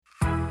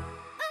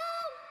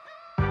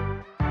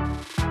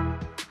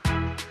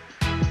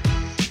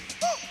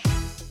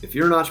If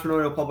you're an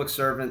entrepreneurial public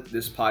servant,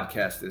 this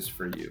podcast is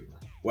for you.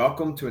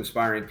 Welcome to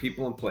Inspiring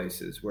People and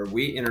Places, where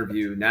we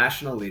interview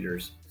national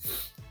leaders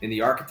in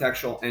the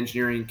architectural,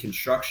 engineering,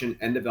 construction,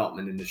 and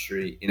development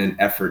industry in an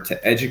effort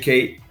to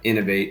educate,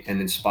 innovate,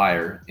 and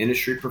inspire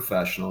industry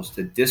professionals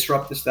to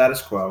disrupt the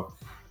status quo,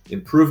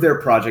 improve their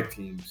project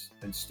teams,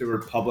 and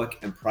steward public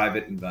and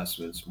private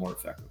investments more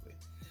effectively.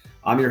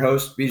 I'm your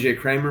host, BJ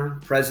Kramer,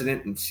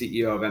 President and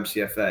CEO of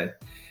MCFA.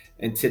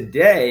 And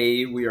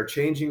today we are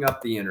changing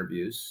up the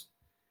interviews.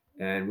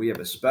 And we have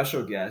a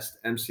special guest,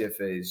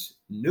 MCFA's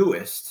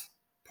newest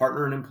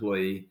partner and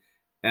employee,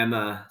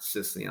 Emma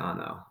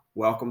Siciliano.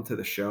 Welcome to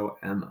the show,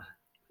 Emma.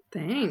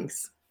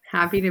 Thanks.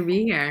 Happy to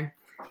be here.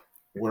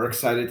 We're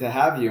excited to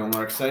have you, and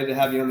we're excited to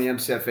have you on the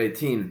MCFA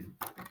team.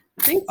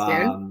 Thanks,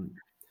 dude.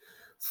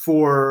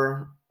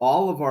 For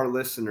all of our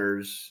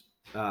listeners,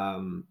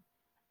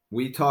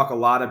 we talk a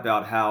lot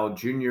about how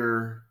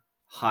junior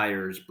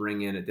hires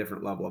bring in a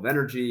different level of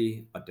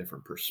energy, a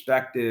different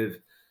perspective.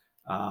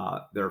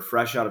 They're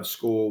fresh out of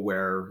school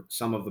where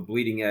some of the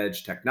bleeding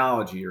edge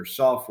technology or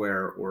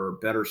software or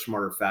better,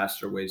 smarter,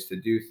 faster ways to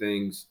do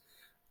things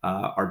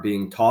are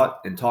being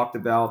taught and talked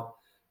about.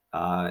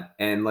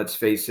 And let's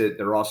face it,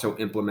 they're also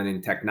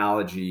implementing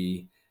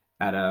technology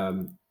at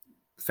a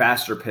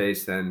faster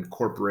pace than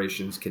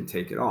corporations can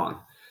take it on.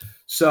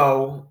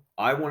 So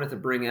I wanted to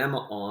bring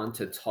Emma on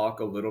to talk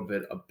a little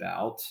bit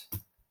about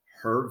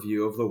her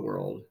view of the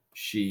world.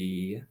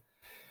 She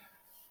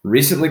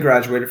recently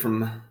graduated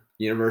from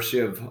University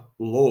of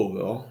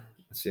Louisville.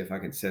 Let's see if I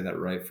can say that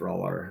right for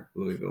all our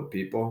Louisville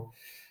people.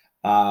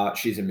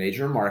 She's a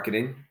major in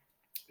marketing.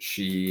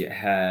 She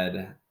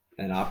had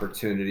an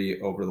opportunity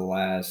over the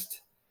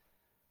last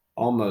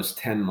almost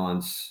 10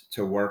 months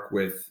to work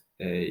with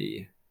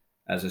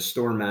as a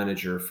store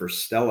manager for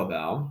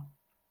Stellaval.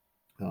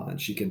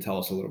 And she can tell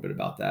us a little bit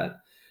about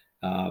that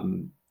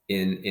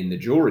in the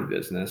jewelry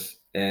business.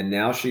 And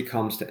now she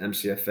comes to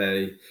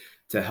MCFA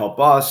to help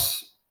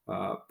us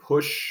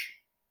push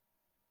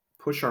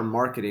our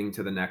marketing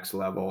to the next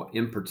level,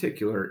 in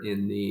particular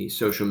in the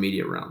social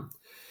media realm.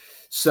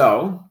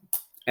 So,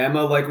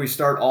 Emma, like we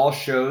start all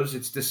shows,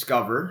 it's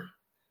Discover.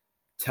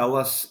 Tell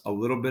us a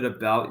little bit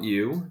about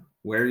you,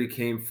 where you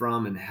came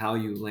from, and how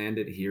you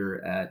landed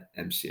here at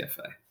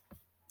MCFA.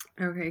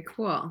 Okay,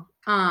 cool.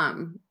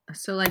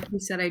 So like you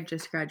said, I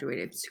just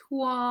graduated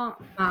school.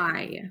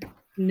 I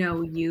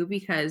know you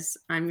because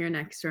I'm your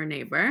next door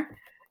neighbor.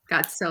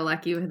 Got so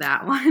lucky with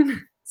that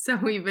one. So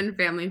we've been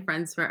family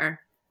friends for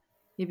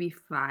maybe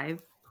 5+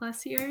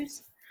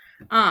 years.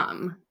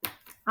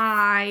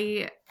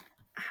 I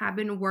have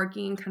been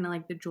working kind of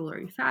like the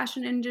jewelry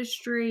fashion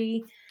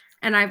industry,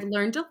 and I've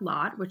learned a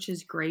lot, which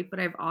is great, but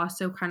I've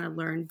also kind of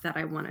learned that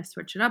I want to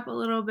switch it up a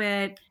little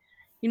bit.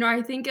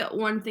 I think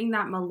one thing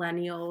that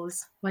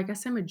millennials, well, I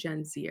guess I'm a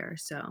Gen Zer,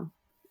 so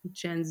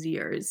Gen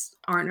Zers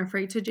aren't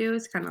afraid to do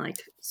is kind of like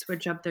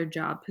switch up their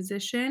job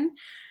position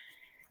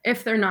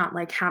if they're not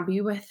like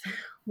happy with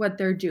what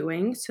they're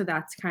doing. So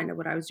that's kind of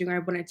what I was doing. I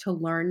wanted to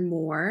learn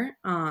more,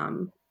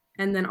 and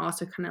then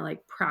also kind of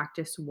like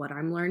practice what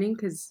I'm learning,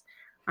 because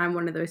I'm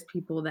one of those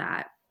people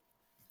that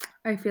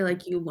I feel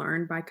like you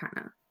learn by kind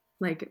of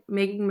like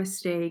making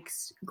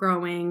mistakes,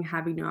 growing,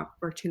 having new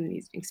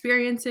opportunities and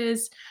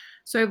experiences.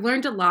 So I've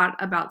learned a lot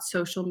about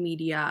social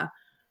media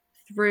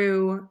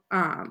through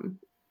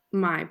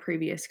my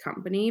previous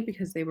company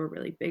because they were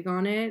really big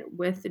on it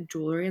with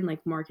jewelry and like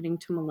marketing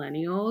to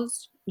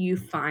millennials. You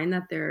find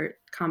that their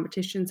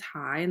competition's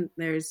high and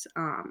there's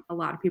a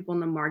lot of people in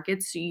the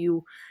market. So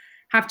you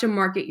have to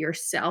market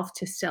yourself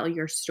to sell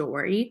your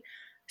story.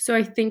 So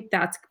I think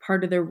that's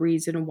part of the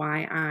reason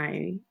why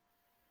I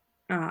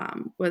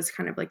was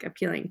kind of like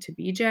appealing to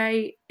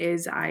BJ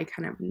is I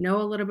kind of know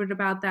a little bit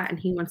about that, and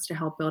he wants to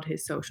help build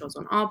his socials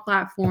on all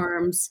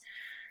platforms,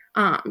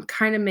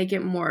 kind of make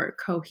it more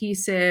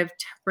cohesive,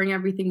 to bring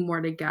everything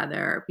more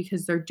together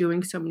because they're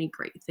doing so many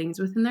great things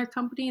within their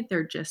company.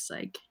 They're just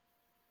like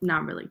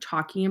not really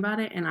talking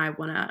about it, and I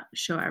want to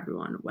show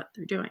everyone what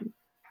they're doing.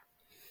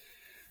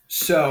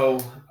 So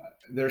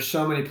there's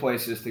so many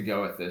places to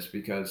go with this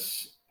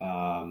because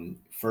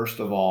first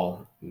of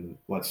all,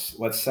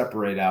 let's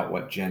separate out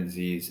what Gen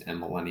Zs and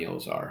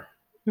millennials are.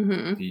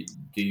 Mm-hmm.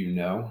 Do you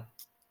know?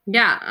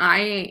 Yeah,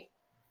 I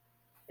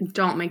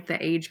don't make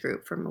the age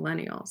group for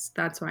millennials.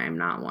 That's why I'm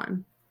not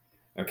one.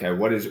 Okay,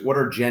 what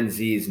are Gen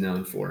Zs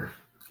known for?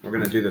 We're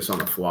gonna do this on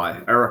the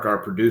fly. Erica, our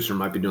producer,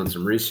 might be doing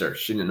some research.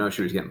 She didn't know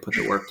she was getting put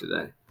to work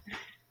today.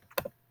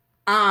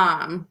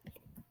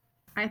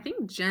 I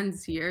think Gen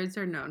Zers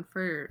are known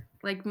for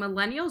like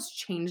millennials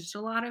changed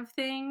a lot of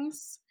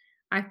things.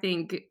 I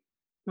think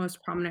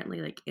most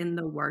prominently like in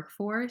the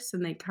workforce,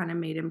 and they kind of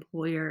made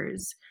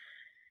employers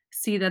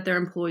see that their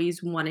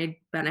employees wanted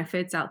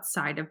benefits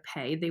outside of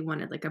pay. They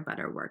wanted like a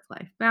better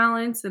work-life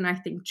balance. And I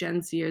think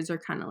Gen Zers are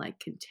kind of like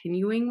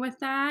continuing with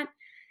that.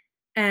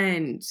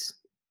 And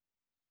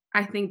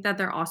I think that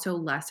they're also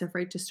less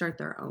afraid to start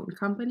their own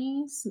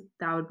companies.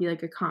 That would be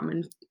like a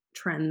common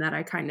trend that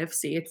I kind of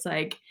see. It's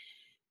like,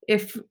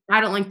 if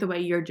I don't like the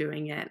way you're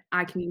doing it,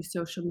 I can use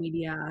social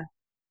media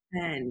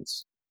and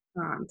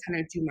kind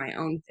of do my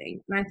own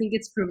thing. And I think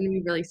it's proven to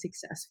be really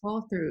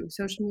successful through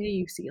social media.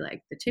 You see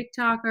like the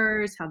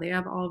TikTokers, how they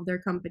have all of their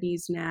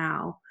companies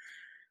now.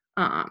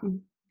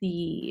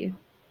 The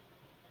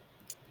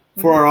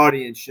what For is our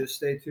audience, just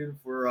stay tuned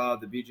for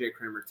the BJ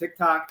Kramer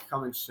TikTok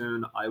coming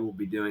soon. I will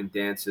be doing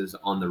dances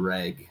on the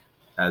reg,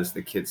 as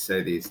the kids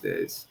say these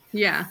days.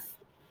 yeah.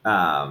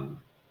 Um,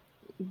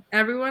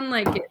 Everyone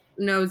like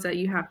knows that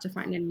you have to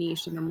find a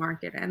niche in the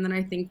market. And then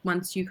I think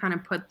once you kind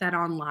of put that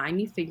online,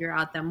 you figure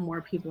out that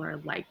more people are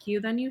like you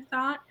than you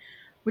thought,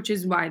 which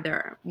is why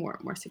they're more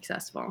and more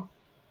successful.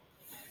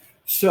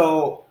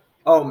 so,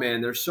 oh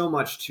man, there's so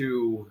much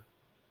to.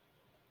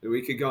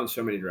 We could go in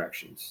so many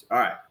directions. All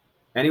right.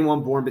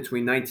 Anyone born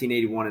between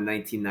 1981 and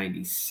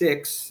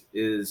 1996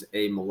 is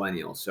a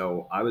millennial.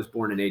 So I was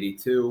born in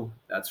 82.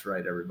 That's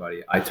right,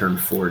 everybody. I turned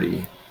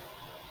 40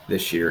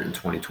 this year in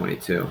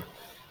 2022,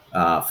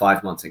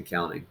 5 months and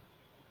counting.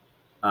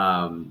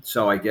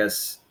 So I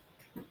guess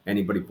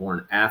anybody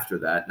born after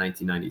that,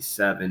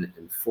 1997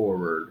 and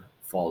forward,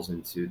 falls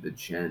into the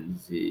Gen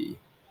Z.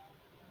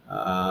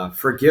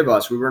 Forgive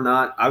us.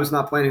 I was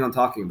not planning on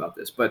talking about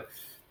this, but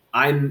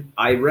I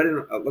read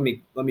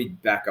it. Let me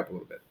back up a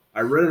little bit. I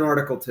read an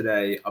article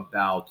today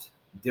about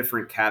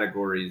different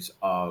categories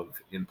of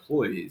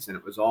employees, and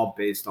it was all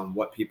based on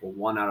what people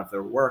want out of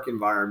their work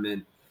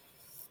environment.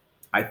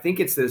 I think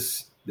it's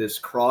this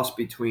cross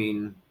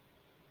between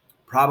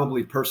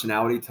probably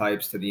personality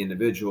types to the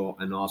individual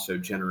and also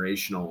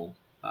generational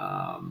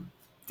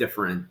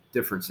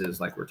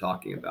differences, like we're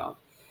talking about.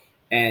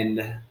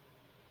 And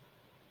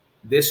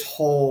this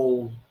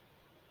whole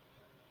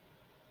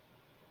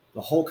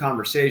the whole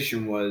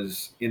conversation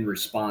was in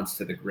response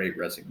to the Great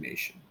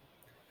Resignation.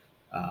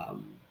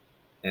 Um,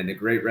 and the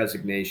Great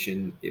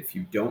Resignation, if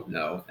you don't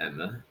know,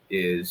 Emma,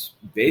 is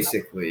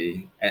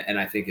basically, and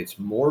I think it's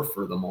more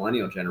for the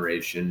millennial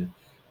generation.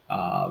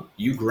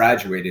 You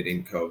graduated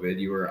in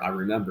COVID. I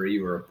remember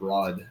you were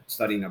abroad,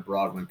 studying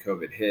abroad when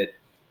COVID hit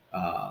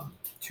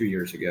 2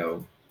 years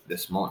ago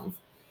this month.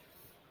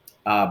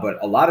 But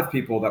a lot of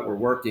people that were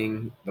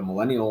working, the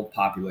millennial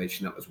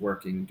population that was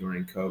working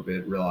during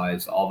COVID,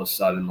 realized all of a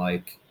sudden,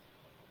 like,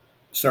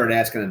 started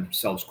asking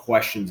themselves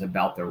questions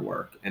about their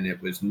work, and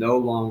it was no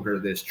longer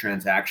this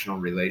transactional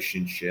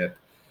relationship.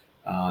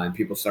 And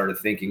people started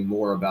thinking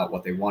more about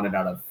what they wanted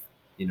out of,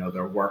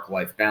 their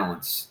work-life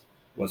balance.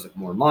 Was it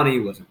more money?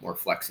 Was it more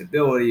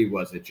flexibility?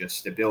 Was it just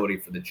stability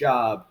for the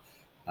job?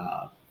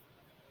 Uh,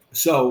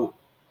 so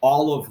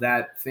all of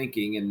that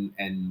thinking,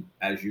 and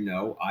as you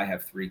know, I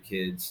have 3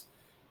 kids.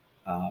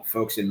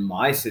 Folks in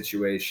my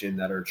situation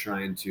that are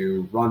trying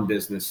to run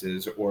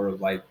businesses, or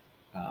like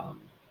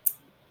um,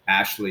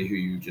 Ashley, who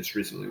you just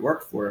recently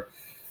worked for,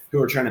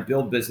 who are trying to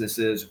build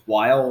businesses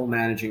while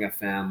managing a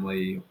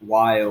family,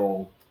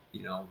 while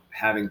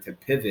having to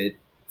pivot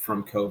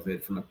from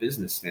COVID from a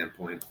business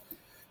standpoint.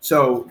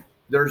 So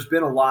there's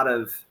been a lot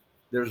of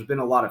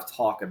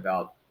talk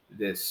about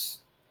this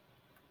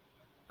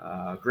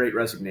great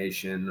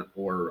resignation,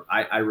 or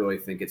I really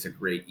think it's a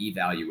great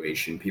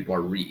evaluation. People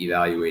are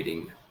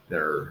reevaluating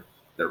their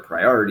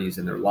priorities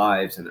and their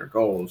lives and their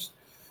goals.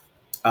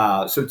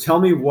 So tell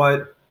me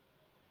what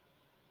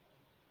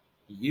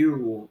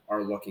you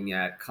are looking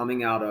at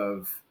coming out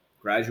of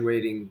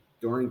graduating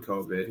during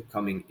COVID,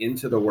 coming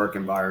into the work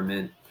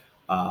environment,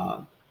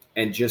 uh,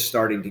 and just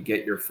starting to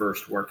get your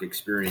first work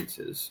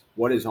experiences.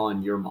 What is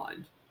on your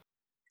mind?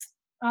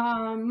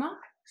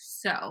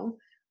 So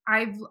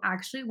I've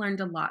actually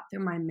learned a lot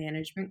through my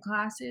management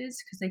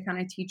classes because they kind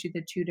of teach you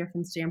the two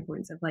different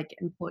standpoints of like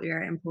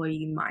employer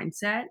employee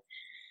mindset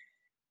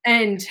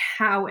and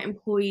how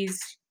employees,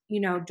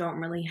 don't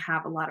really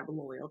have a lot of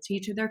loyalty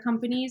to their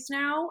companies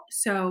now.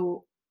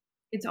 So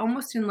it's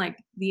almost in like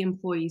the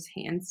employee's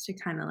hands to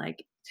kind of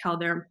like tell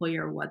their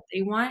employer what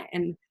they want.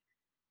 And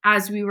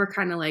as we were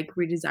kind of like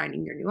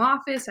redesigning your new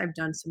office, I've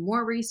done some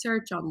more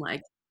research on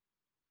like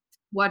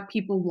what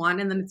people want,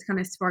 and then it's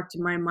kinda sparked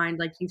in my mind,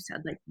 like you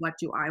said, like, what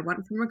do I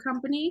want from a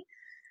company?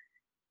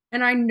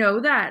 And I know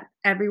that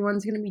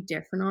everyone's gonna be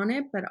different on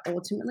it, but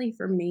ultimately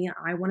for me,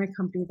 I want a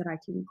company that I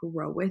can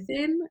grow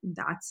within.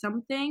 That's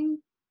something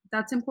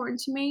that's important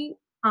to me.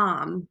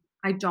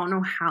 I don't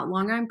know how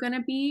long I'm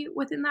gonna be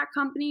within that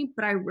company,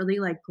 but I really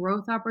like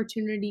growth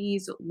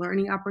opportunities,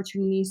 learning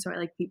opportunities, so I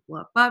like people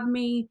above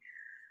me.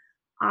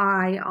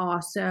 I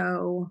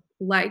also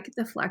like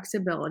the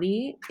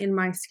flexibility in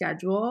my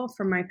schedule.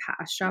 From my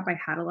past job, I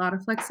had a lot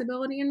of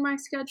flexibility in my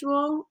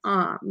schedule,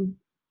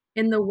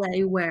 in the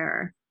way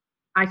where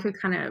I could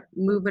kind of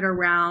move it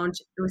around.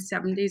 It was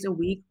 7 days a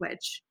week,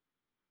 which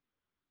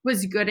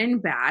was good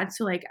and bad.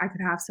 So, like, I could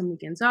have some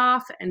weekends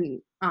off,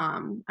 and,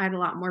 I had a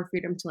lot more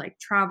freedom to, like,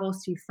 travel,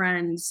 see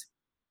friends,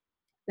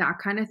 that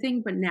kind of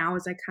thing. But now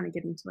as I kind of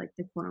get into like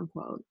the quote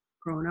unquote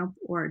grown up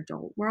or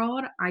adult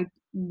world, I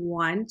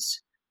want,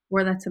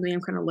 or that's something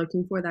I'm kind of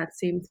looking for, that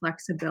same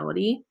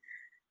flexibility.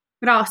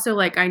 But also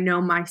like I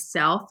know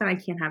myself that I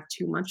can't have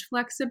too much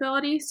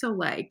flexibility. So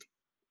like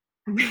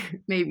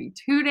maybe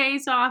 2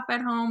 days off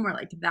at home or,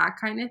 like, that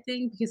kinda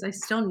thing because I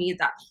still need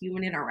that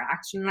human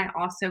interaction, and I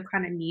also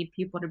kinda need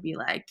people to be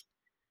like,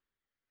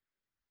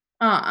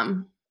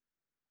 um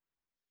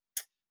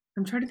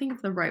I'm trying to think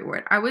of the right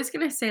word. I was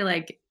gonna say,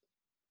 like,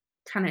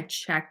 kinda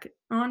check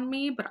on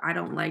me, but I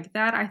don't like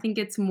that. I think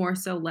it's more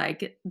so,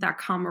 like, that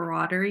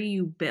camaraderie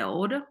you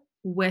build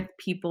with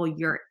people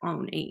your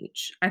own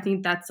age. I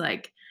think that's,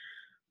 like,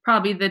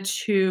 probably the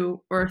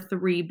 2 or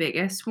 3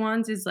 biggest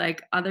ones is,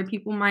 like, other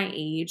people my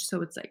age,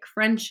 so it's, like,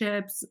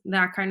 friendships,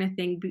 that kinda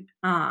thing,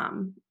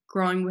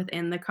 growing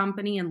within the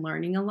company and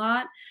learning a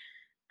lot,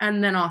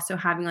 and then also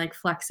having, like,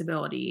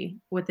 flexibility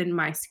within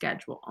my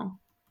schedule.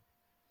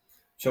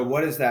 So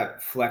what does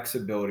that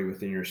flexibility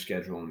within your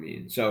schedule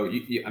mean? So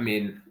I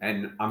mean,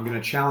 and I'm going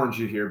to challenge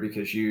you here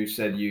because you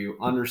said you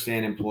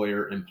understand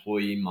employer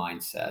employee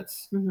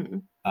mindsets.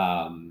 Mhm.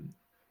 Um,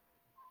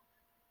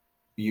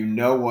 you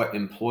know what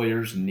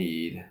employers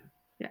need.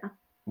 Yeah.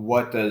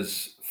 What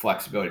does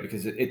flexibility?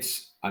 Because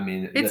it's, I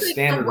mean, the It's like the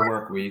standard work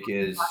work week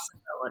is.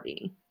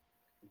 possibility.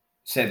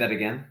 Say that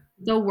again.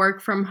 The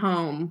work from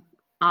home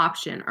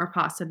option or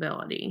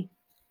possibility,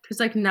 because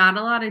like, not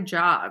a lot of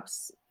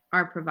jobs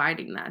are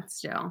providing that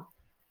still.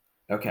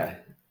 Okay.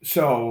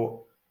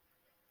 So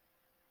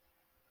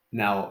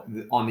now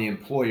on the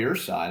employer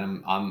side,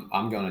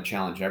 I'm going to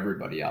challenge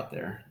everybody out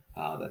there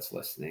that's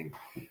listening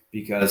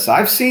because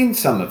I've seen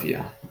some of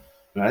you,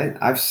 right?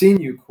 I've seen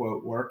you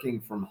quote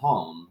working from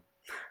home,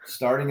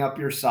 starting up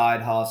your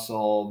side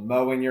hustle,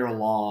 mowing your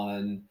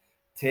lawn,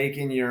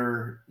 taking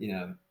your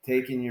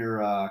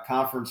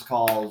conference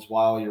calls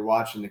while you're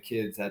watching the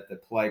kids at the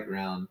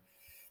playground.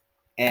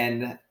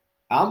 And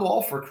I'm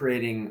all for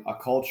creating a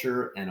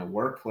culture and a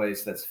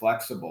workplace that's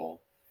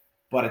flexible.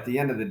 But at the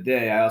end of the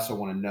day, I also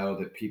want to know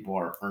that people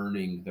are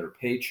earning their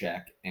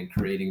paycheck and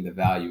creating the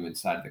value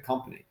inside of the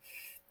company.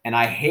 And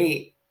I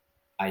hate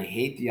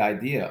the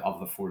idea of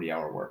the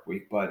 40-hour work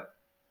week, but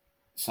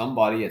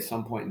somebody at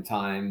some point in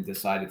time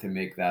decided to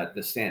make that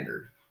the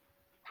standard.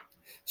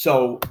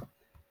 So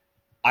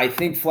I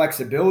think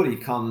flexibility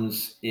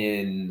comes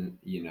in,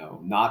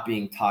 not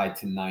being tied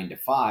to 9 to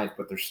 5,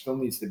 but there still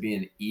needs to be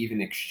an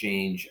even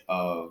exchange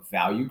of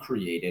value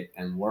created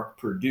and work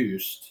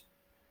produced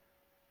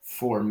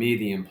for me,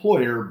 the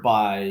employer,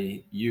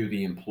 by you,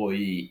 the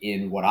employee,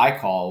 in what I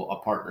call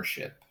a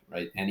partnership,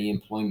 right? Any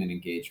employment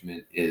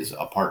engagement is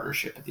a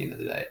partnership at the end of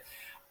the day.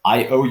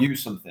 I owe you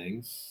some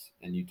things,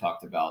 and you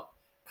talked about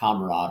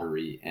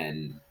camaraderie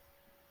and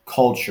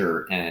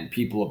culture and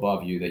people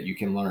above you that you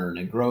can learn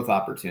and growth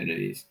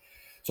opportunities.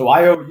 So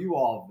I owe you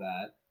all of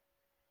that.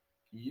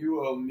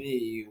 You owe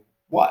me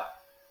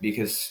what?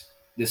 Because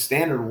the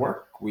standard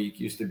work week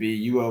used to be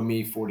you owe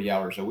me 40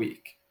 hours a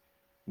week.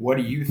 What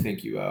do you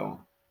think you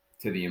owe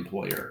to the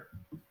employer?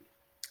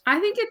 I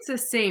think it's the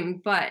same,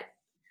 but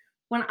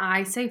when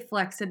I say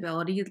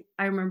flexibility,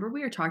 I remember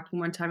we were talking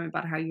one time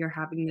about how you're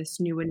having this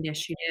new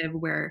initiative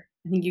where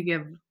I think you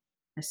give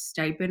a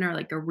stipend or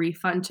like a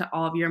refund to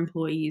all of your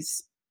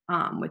employees,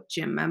 with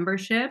gym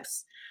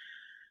memberships.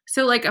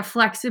 So, like, a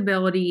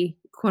flexibility,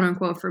 quote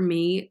unquote, for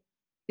me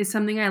is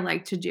something I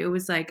like to do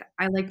is like,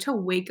 I like to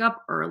wake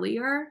up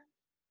earlier.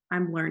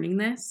 I'm learning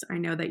this. I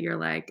know that you're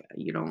like,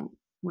 you don't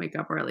wake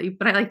up early,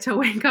 but I like to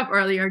wake up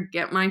earlier,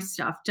 get my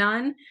stuff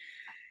done.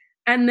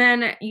 And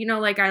then,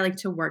 like, I like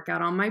to work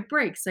out on my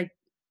breaks. Like,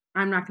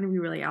 I'm not gonna be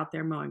really out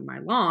there mowing my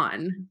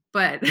lawn,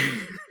 but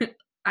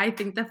I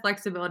think the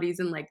flexibility is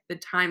in, like, the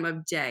time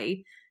of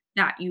day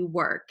that you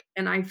work.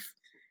 And I've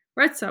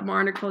read some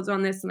articles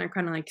on this, and I've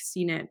kinda, like,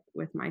 seen it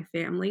with my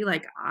family.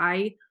 Like,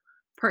 I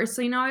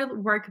personally know I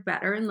work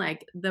better in,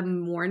 like, the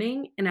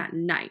morning and at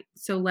night.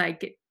 So,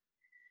 like,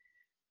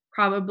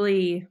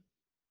 probably,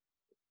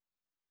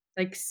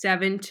 like,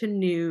 7 to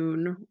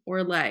noon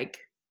or, like,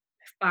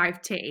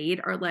 5 to 8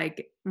 are,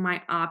 like,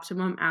 my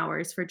optimum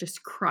hours for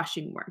just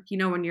crushing work.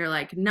 When you're,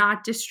 like,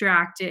 not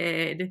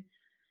distracted,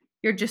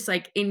 you're just,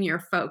 like, in your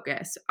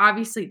focus.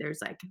 Obviously,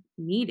 there's, like,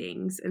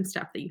 meetings and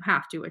stuff that you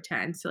have to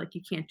attend, so, like,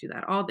 you can't do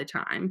that all the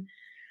time.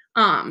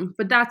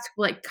 But that's,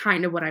 like,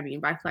 kind of what I mean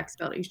by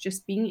flexibility, is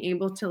just being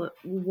able to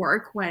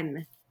work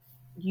when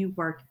you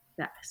work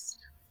best.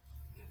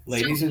 Still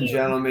Ladies and being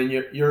gentlemen,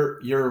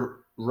 you're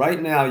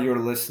right now you're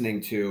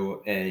listening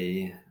to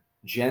a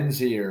Gen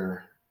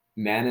Zer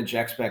manage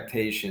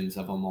expectations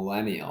of a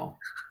millennial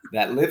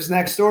that lives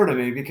next door to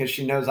me because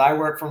she knows I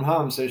work from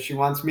home. So she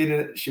wants me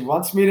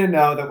to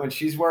know that when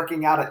she's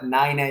working out at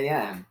 9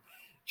 a.m.,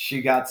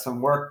 she got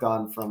some work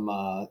done from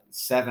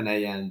 7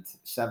 a.m.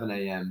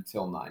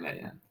 till 9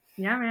 a.m.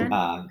 Yeah, man.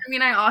 Uh, I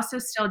mean, I also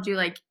still do,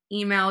 like,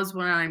 emails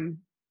when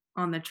I'm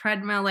on the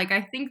treadmill. Like,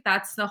 I think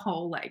that's the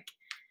whole, like,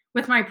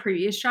 with my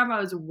previous job,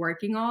 I was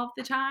working all of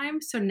the time,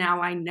 so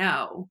now I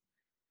know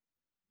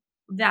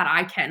that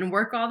I can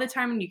work all the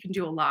time, and you can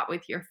do a lot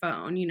with your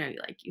phone.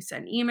 Like you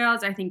send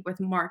emails. I think with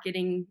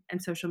marketing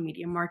and social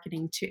media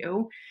marketing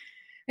too,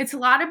 it's a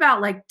lot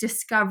about, like,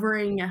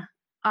 discovering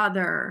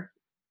other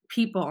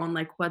people on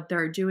like what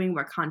they're doing,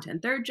 what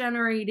content they're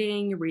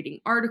generating, reading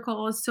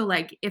articles. So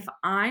like if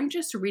I'm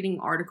just reading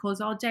articles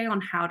all day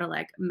on how to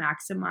like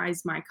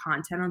maximize my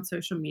content on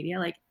social media,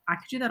 like I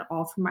could do that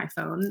all from my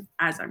phone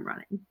as I'm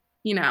running,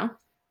 you know?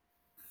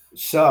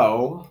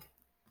 So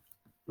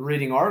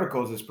reading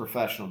articles is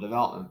professional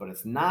development, but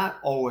it's not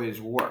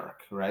always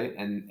work, right?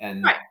 And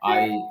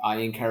Right. I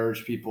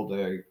encourage people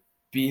to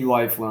be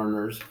life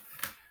learners,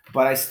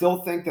 but I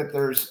still think that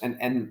there's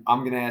and I'm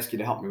going to ask you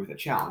to help me with a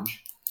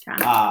challenge.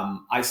 Okay.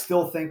 I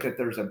still think that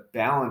there's a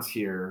balance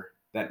here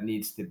that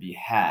needs to be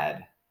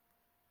had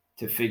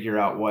to figure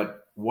out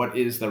what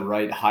is the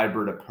right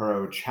hybrid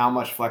approach. How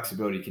much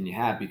flexibility can you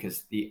have?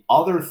 Because the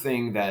other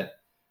thing that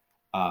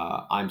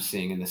I'm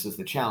seeing, and this is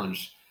the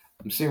challenge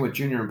I'm seeing with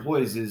junior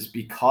employees, is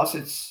because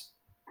it's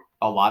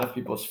a lot of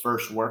people's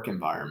first work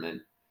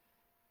environment,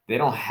 they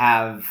don't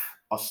have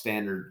a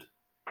standard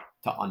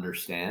to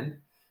understand.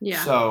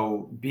 Yeah.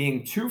 So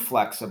being too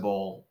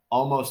flexible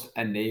almost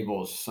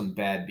enables some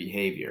bad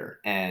behavior.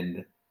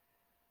 And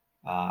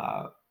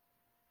uh,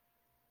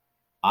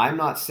 I'm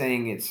not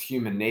saying it's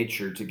human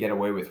nature to get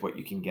away with what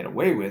you can get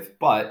away with,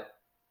 but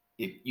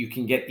if you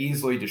can get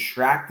easily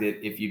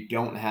distracted if you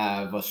don't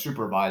have a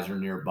supervisor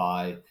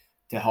nearby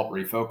to help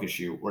refocus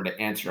you or to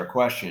answer a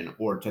question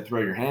or to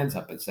throw your hands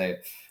up and say,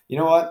 you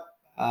know what?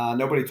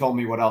 Nobody told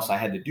me what else I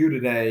had to do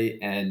today,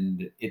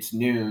 and it's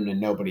noon and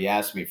nobody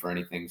asked me for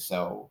anything.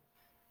 So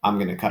I'm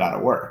going to cut out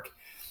of work.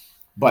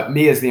 But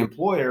me as the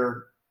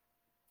employer,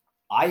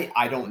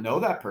 I don't know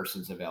that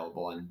person's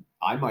available, and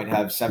I might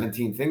have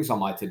 17 things on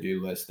my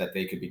to-do list that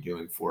they could be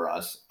doing for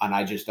us, and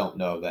I just don't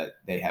know that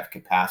they have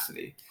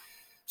capacity.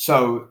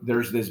 So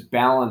there's this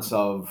balance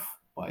of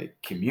like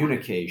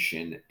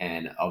communication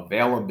and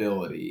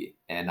availability,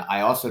 and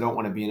I also don't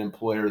want to be an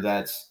employer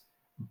that's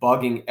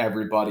bugging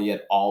everybody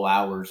at all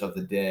hours of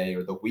the day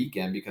or the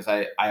weekend, because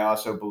I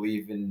also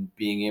believe in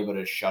being able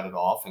to shut it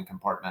off and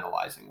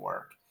compartmentalizing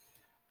work.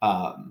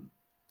 Um,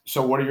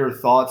 so, what are your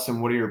thoughts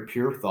and what are your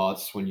peer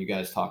thoughts when you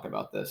guys talk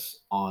about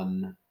this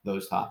on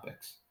those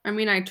topics? I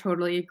mean, I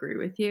totally agree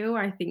with you.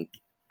 I think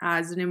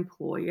as an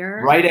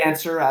employer, Right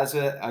answer, as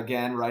a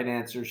again, right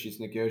answer. She's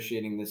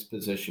negotiating this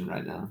position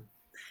right now.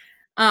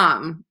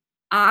 um,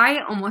 I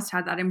almost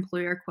had that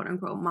employer quote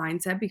unquote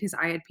mindset because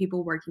I had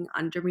people working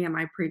under me at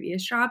my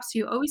previous job. So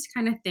you always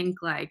kind of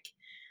think like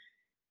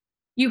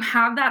you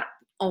have that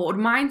old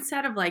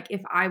mindset of like,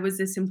 if I was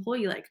this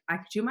employee, like I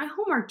could do my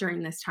homework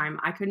during this time.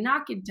 I could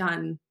not get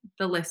done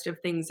the list of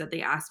things that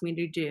they asked me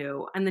to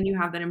do. And then you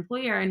have that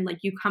employer and like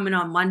you come in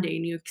on Monday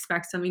and you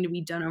expect something to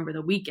be done over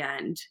the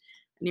weekend.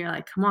 And you're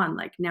like, come on,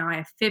 like now I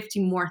have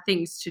 50 more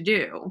things to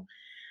do.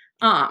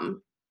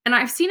 Um, and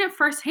I've seen it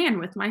firsthand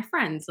with my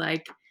friends.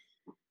 Like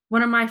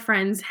one of my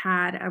friends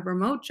had a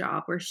remote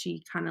job where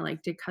she kinda,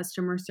 like, did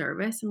customer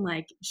service, and,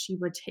 like, she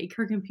would take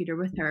her computer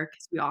with her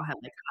because we all had,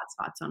 like,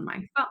 hotspots on my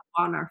pho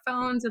on our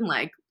phones, and,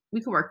 like, we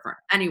could work from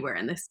anywhere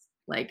in this,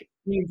 like,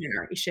 new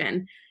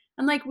generation,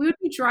 and, like, we would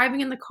be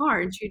driving in the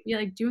car, and she'd be,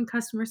 like, doing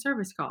customer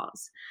service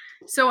calls.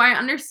 So I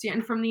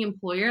understand from the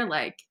employer,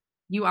 like,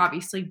 you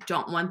obviously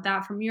don't want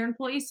that from your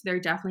employees, so there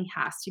definitely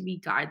has to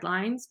be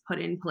guidelines put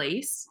in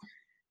place.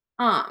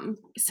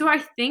 So I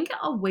think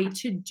a way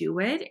to do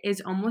it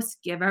is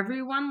almost give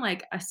everyone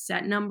like a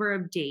set number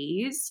of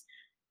days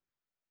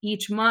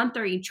each month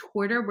or each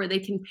quarter where they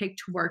can pick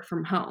to work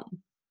from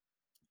home.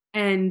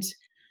 And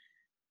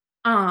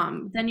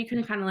then you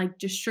can kind of like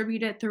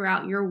distribute it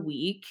throughout your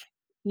week,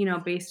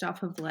 based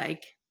off of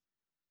like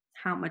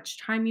how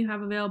much time you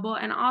have available.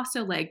 And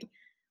also like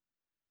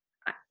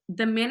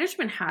the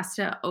management has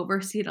to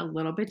oversee it a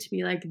little bit to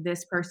be like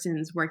this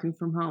person's working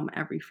from home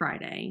every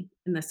Friday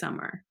in the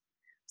summer.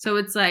 So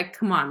it's like,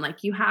 come on,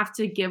 like you have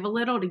to give a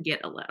little to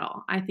get a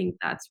little. I think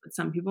that's what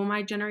some people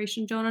my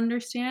generation don't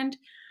understand.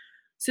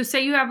 So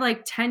say you have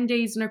like 10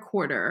 days in a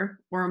quarter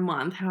or a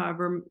month,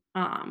 however,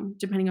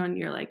 depending on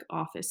your like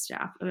office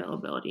staff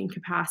availability and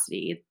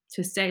capacity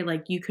to say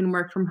like you can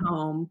work from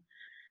home,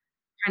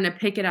 kind of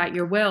pick it at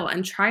your will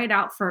and try it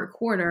out for a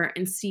quarter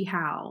and see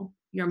how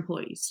your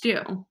employees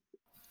do.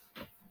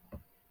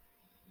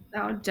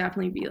 That would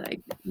definitely be like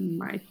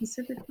my piece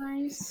of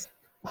advice.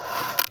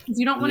 'Cause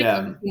you don't wanna give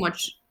Yeah.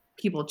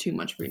 too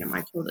much freedom,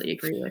 I totally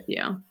agree with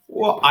you.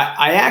 Well,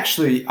 I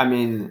actually, I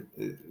mean,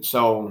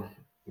 so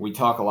we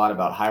talk a lot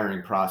about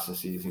hiring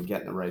processes and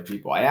getting the right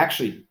people. I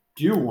actually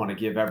do want to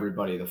give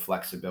everybody the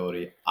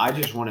flexibility. I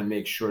just want to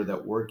make sure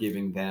that we're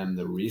giving them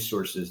the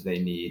resources they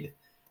need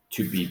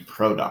to be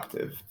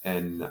productive.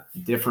 And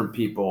different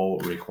people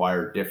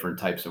require different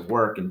types of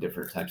work and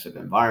different types of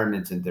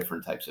environments and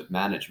different types of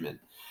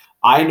management.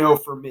 I know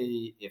for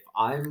me, if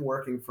I'm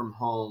working from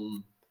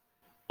home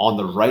on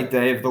the right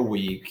day of the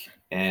week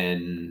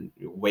and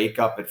wake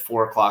up at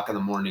 4 o'clock in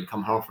the morning,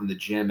 come home from the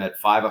gym at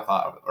 5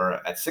 o'clock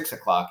or at 6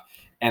 o'clock,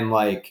 and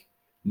like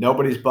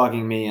nobody's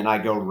bugging me, and I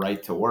go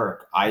right to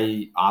work.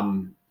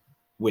 I'm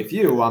with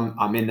you.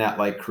 I'm in that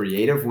like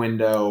creative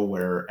window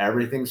where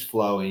everything's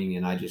flowing,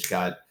 and I just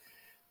got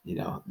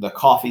the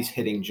coffee's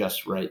hitting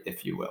just right,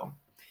 if you will.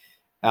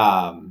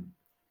 Um,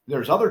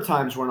 there's other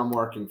times when I'm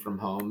working from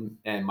home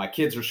and my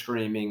kids are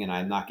screaming and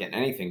I'm not getting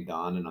anything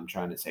done and I'm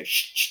trying to say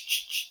shh, shh,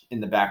 shh, shh in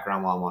the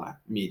background while I'm on a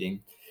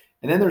meeting.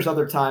 And then there's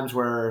other times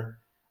where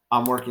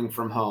I'm working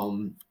from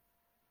home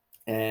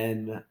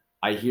and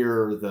I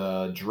hear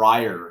the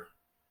dryer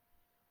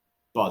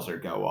buzzer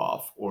go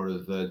off or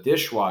the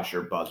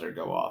dishwasher buzzer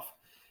go off.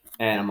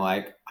 And I'm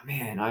like,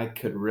 man,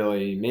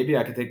 maybe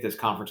I could take this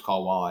conference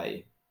call while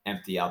I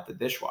empty out the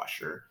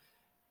dishwasher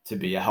to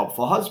be a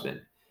helpful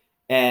husband.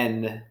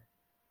 And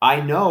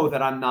I know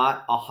that I'm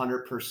not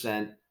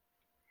 100%,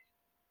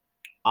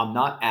 I'm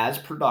not as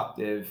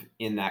productive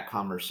in that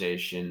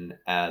conversation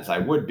as I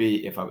would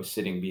be if I was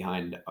sitting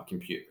behind a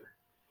computer.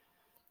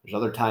 There's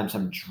other times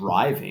I'm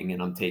driving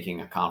and I'm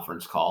taking a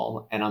conference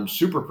call and I'm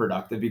super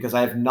productive because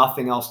I have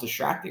nothing else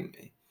distracting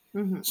me.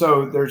 Mhm.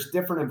 So there's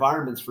different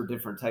environments for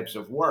different types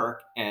of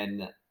work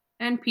And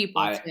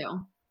people I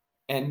too.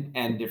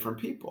 and different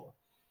people.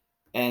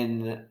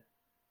 And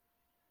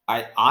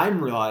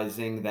I'm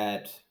realizing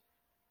that,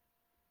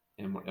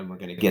 and we're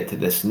going to get to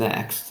this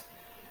next,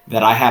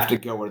 that I have to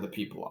go where the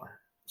people are.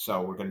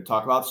 So we're going to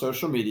talk about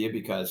social media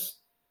because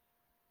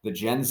the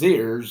Gen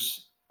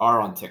Zers are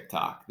on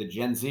TikTok. The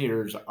Gen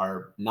Zers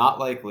are not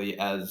likely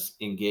as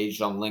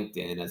engaged on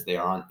LinkedIn as they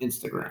are on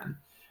Instagram.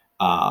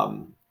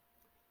 Um,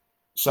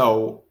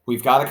 so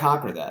we've got to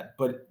conquer that.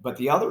 But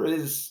the other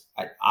is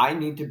I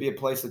need to be a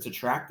place that's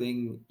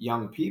attracting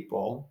young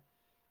people,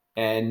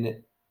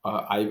 and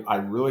I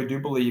really do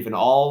believe in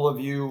all of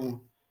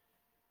you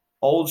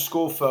old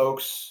school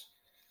folks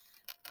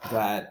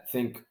that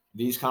think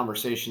these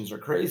conversations are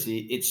crazy.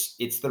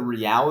 It's the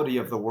reality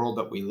of the world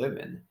that we live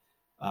in.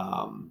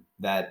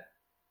 That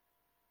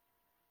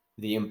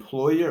the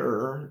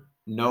employer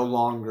no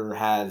longer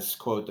has,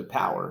 quote, the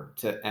power.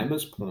 To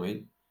Emma's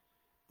point,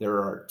 there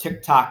are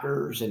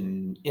TikTokers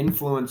and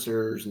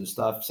influencers and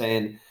stuff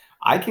saying,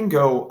 I can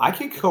go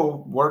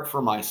work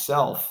for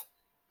myself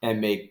and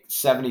make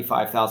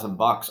 75,000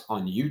 bucks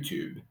on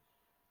YouTube.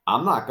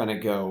 I'm not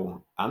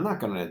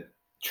gonna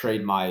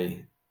trade my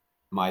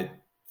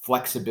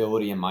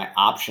flexibility and my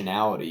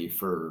optionality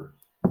for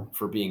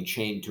being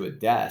chained to a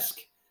desk.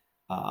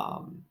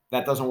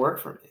 That doesn't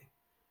work for me.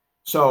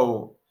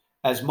 So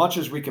as much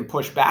as we can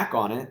push back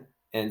on it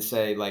and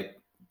say like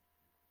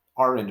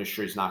our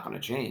industry is not going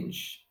to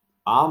change,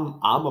 I'm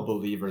a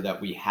believer that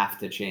we have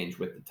to change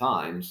with the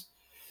times,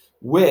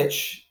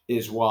 which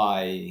is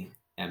why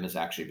Emma's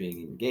actually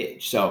being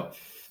engaged. So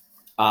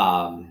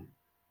um,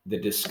 the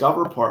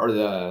discover part or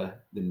the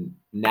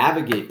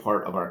navigate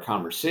part of our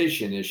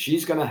conversation is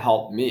she's going to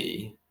help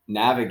me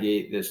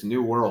navigate this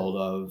new world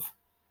of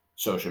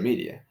social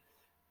media.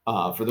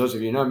 For those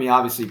of you who know me,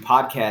 obviously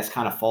podcast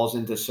kind of falls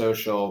into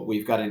social.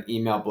 We've got an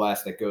email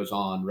blast that goes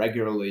on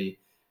regularly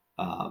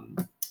um,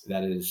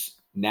 that is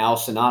now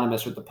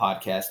synonymous with the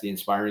podcast, the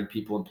Inspiring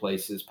People and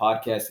Places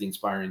podcast, the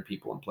Inspiring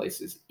People and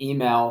Places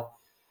email.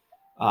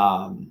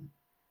 Um,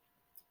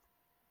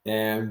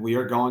 and we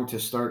are going to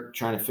start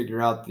trying to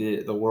figure out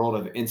the world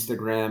of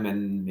Instagram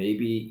and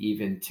maybe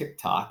even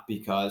TikTok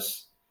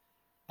because,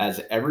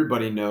 as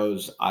everybody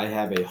knows, I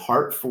have a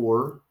heart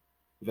for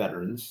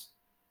veterans.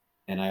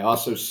 And I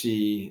also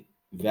see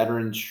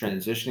veterans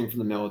transitioning from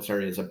the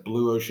military as a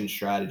blue ocean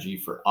strategy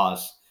for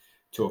us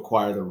to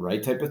acquire the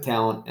right type of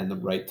talent and the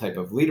right type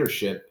of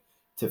leadership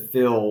to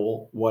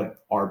fill what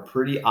are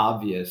pretty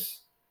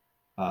obvious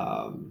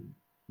um,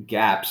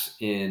 gaps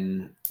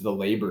in the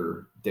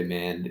labor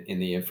demand in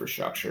the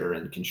infrastructure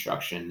and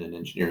construction and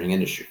engineering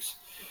industries.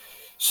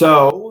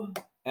 So,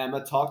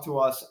 Emma, talk to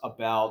us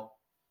about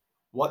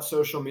what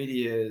social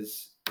media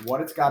is,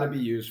 what it's got to be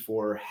used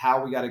for,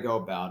 how we got to go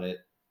about it,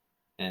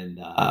 and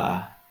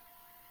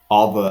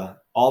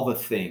all the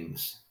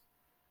things.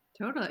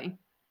 Totally.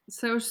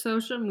 So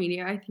social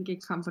media, I think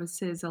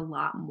encompasses a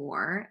lot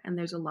more, and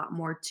there's a lot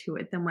more to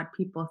it than what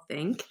people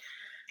think.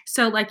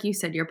 So, like you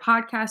said, your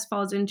podcast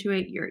falls into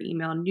it, your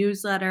email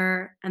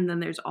newsletter, and then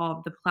there's all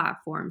of the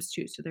platforms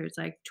too. So there's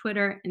like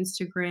Twitter,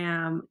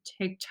 Instagram,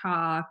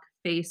 TikTok,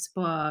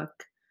 Facebook,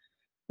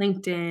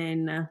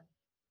 LinkedIn.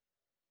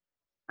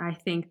 I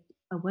think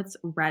what's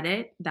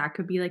Reddit, that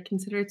could be like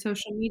considered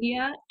social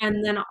media.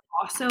 And then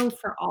also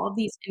for all of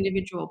these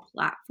individual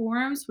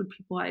platforms, what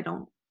people I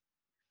don't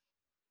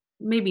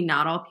maybe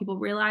not all people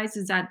realize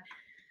is that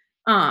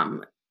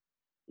um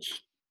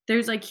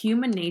there's like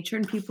human nature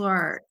and people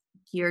are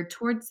geared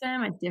towards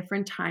them at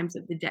different times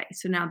of the day.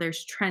 So now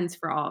there's trends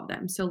for all of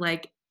them. So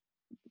like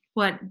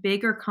what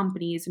bigger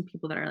companies and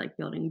people that are like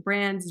building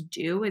brands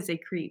do is they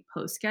create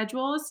post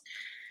schedules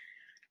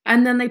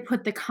and then they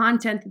put the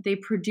content that they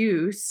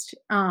produced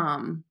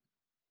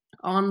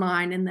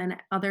online and then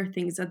other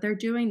things that they're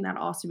doing that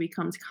also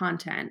becomes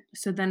content.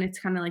 So then it's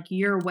kind of like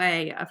your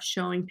way of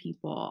showing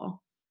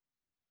people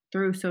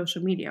through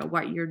social media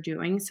what you're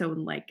doing. So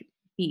like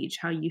Beach,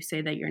 how you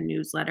say that your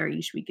newsletter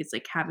each week is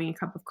like having a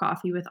cup of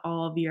coffee with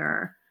all of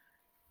your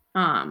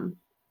um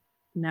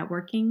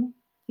networking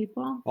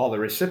people. All the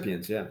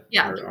recipients, yeah,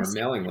 Yeah, our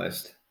mailing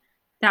list.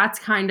 that's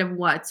kind of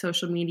what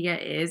social media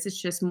is.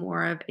 It's just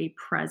more of a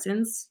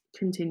presence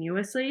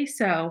continuously.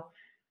 So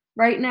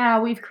Right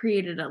now, we've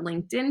created a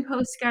LinkedIn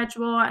post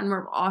schedule, and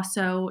we're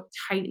also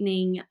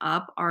tightening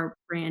up our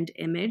brand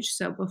image.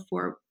 So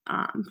before,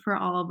 for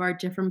all of our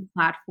different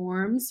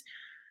platforms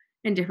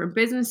and different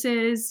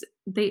businesses,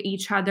 they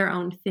each had their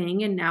own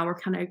thing, and now we're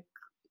kind of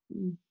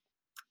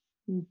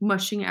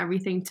mushing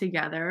everything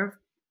together,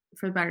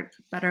 for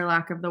better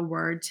lack of the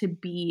word, to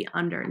be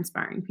under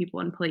inspiring people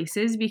and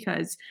places,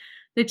 because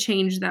the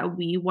change that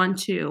we want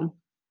to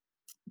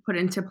put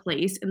into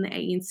place in the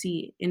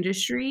ANC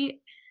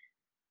industry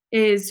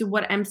is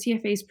what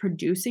MCFA is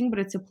producing, but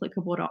it's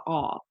applicable to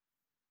all.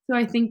 So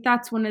I think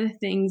that's one of the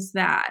things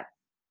that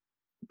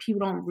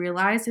people don't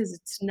realize is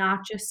it's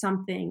not just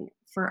something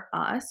for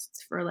us,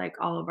 it's for like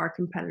all of our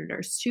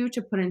competitors too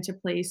to put into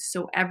place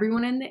so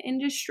everyone in the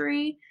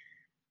industry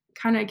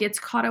kind of gets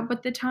caught up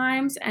with the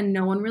times and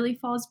no one really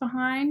falls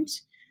behind.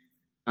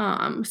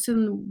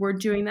 So we're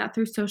doing that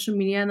through social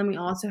media, and then we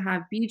also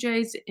have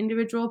BJ's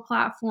individual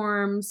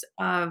platforms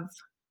of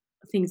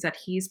things that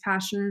he's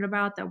passionate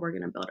about that we're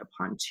going to build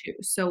upon too.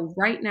 So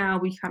right now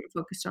we kind of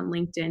focused on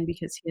LinkedIn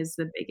because he has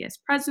the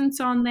biggest presence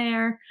on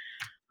there.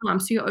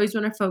 So you always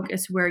want to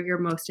focus where you're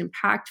most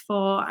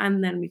impactful,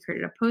 and then we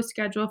created a post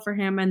schedule for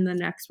him. And the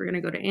next we're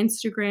going to go to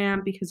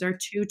Instagram because our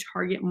two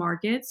target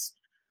markets,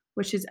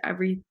 which is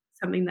every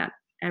something that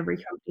every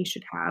company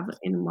should have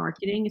in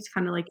marketing. It's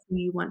kind of like who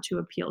you want to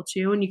appeal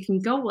to, and you can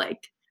go like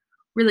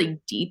really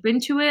deep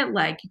into it.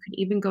 Like you can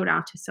even go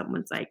down to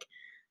someone's like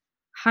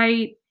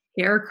height,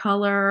 hair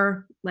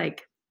color,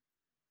 like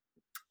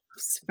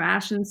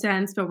fashion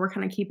sense, but we're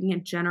kinda keeping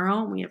it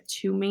general. We have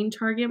 2 main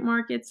target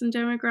markets and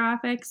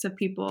demographics of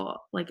people,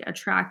 like,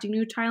 attracting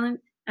new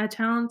talent,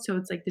 so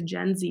it's, like, the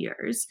Gen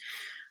Zers.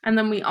 And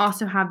then we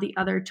also have the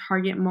other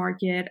target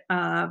market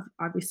of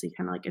obviously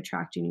kinda, like,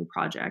 attracting new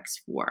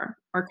projects for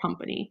our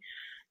company.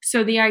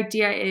 So the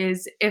idea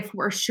is if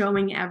we're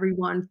showing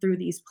everyone through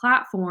these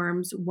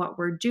platforms what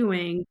we're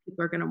doing,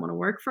 people are gonna wanna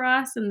work for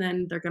us, and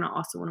then they're gonna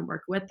also wanna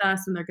work with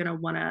us, and they're gonna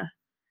wanna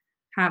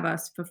have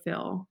us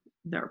fulfill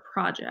their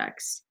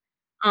projects.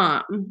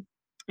 Um,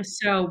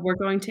 so we're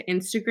going to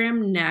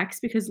Instagram next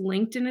because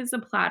LinkedIn is a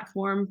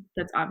platform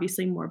that's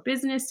obviously more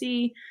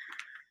businessy.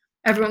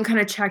 Everyone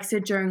kinda checks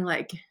it during,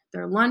 like,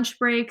 their lunch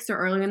breaks or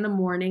early in the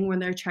morning when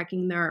they're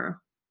checking their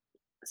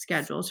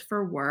schedules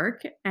for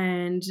work,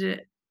 and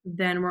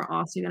then we're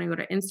also gonna go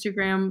to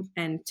Instagram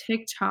and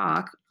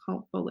TikTok,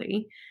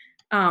 hopefully,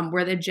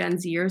 where the Gen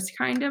Zers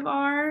kind of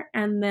are,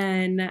 and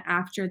then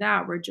after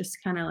that, we're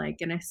just kinda, like,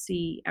 gonna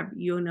see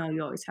you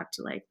always have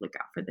to, like, look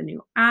out for the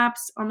new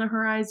apps on the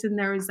horizon.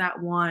 There was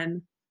that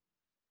one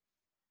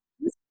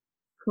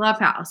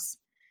Clubhouse.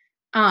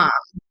 Um,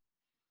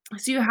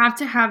 so you have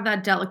to have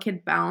that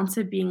delicate balance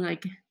of being,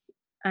 like,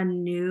 a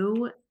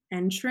new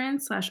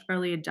entrant slash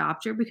early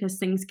adopter because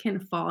things can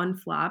fall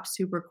and flop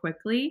super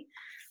quickly.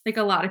 Like,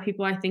 a lot of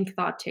people, I think,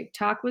 thought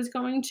TikTok was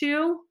going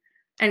to,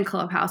 and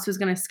Clubhouse was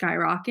gonna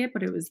skyrocket,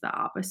 but it was the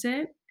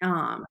opposite.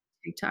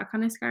 TikTok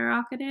kinda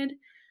skyrocketed.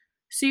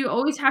 So you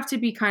always have to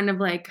be kind of,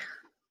 like,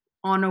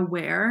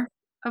 unaware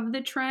of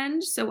the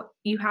trend, so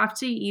you have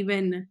to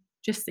even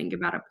just think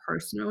about it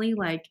personally,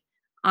 like,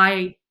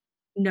 I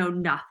know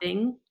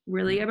nothing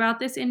really about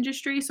this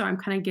industry, so I'm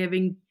kinda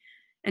giving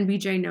and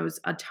BJ knows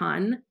a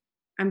ton.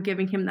 I'm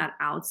giving him that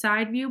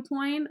outside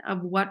viewpoint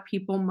of what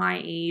people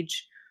my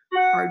age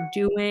are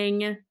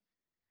doing.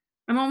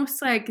 I'm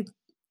almost like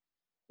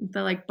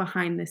the, like,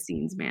 behind the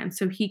scenes man,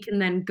 so he can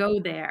then go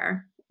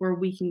there or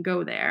we can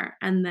go there,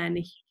 and then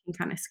he can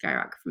kinda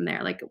skyrocket from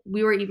there. Like,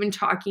 we were even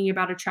talking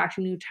about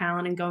attracting new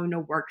talent and going to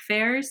work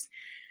fairs,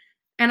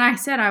 and I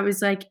said, I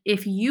was like,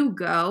 "If you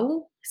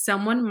go,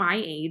 someone my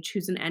age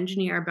who's an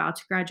engineer about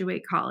to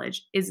graduate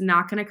college is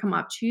not gonna come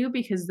up to you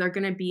because they're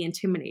gonna be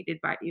intimidated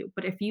by you,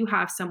 but if you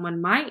have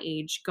someone my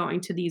age going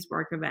to these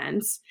work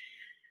events,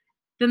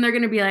 then they're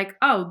gonna be like,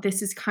 "Oh,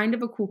 this is kind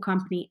of a cool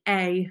company,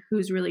 A,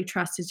 who's really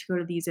trusted to go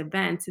to these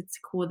events. It's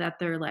cool that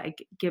they're,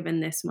 like, given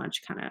this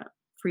much kinda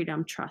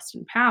freedom, trust,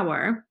 and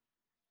power."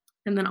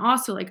 And then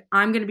also, like,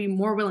 I'm gonna be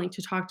more willing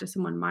to talk to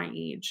someone my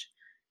age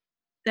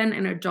than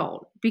an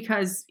adult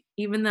because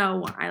even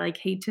though I, like,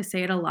 hate to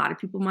say it, a lot of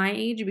people my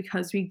age,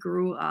 because we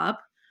grew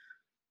up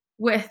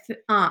with,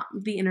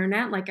 the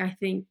internet, like, I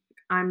think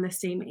I'm the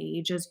same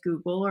age as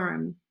Google or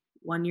I'm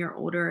 1 year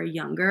older or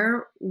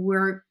younger,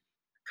 we're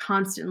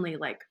constantly,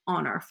 like,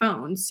 on our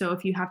phones, so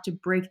if you have to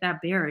break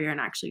that barrier and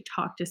actually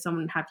talk to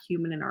someone and have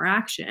human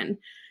interaction,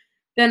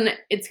 then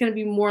it's gonna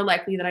be more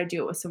likely that I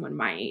do it with someone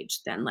my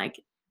age than, like,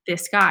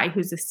 this guy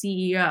who's the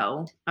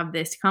CEO of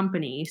this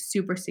company,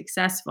 super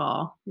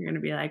successful. You're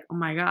gonna be like, "Oh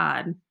my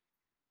god,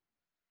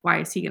 why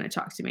is he gonna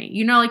talk to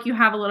me?" Like, you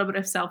have a little bit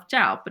of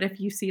self-doubt, but if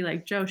you see,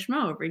 like, Joe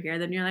Schmo over here,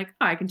 then you're like,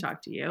 "Oh, I can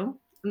talk to you,"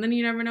 and then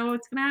you never know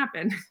what's gonna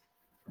happen.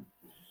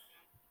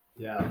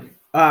 Yeah.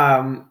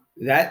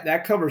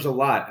 That covers a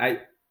lot.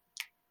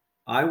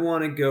 I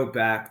want to go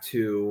back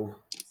to.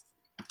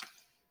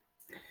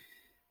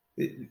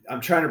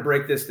 I'm trying to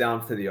break this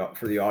down for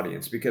the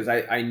audience because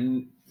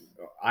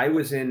I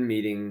was in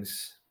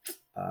meetings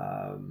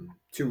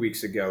 2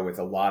 weeks ago with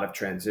a lot of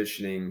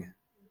transitioning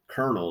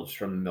colonels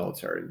from the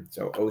military,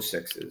 so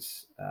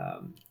 06s,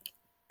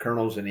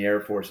 colonels in the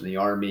Air Force and the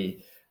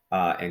Army,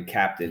 and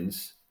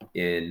captains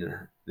in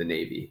the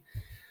Navy.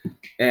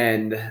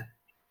 And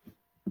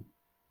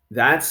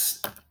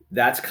that's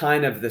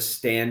kind of the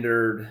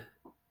standard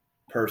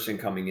person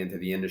coming into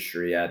the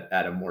industry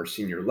at a more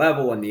senior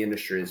level, and the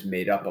industry is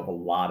made up of a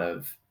lot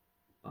of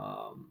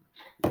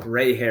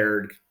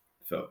gray-haired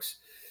folks.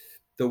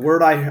 The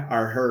word I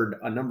heard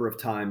a number of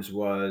times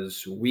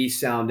was we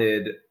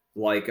sounded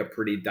like a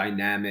pretty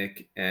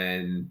dynamic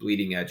and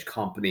bleeding edge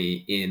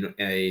company in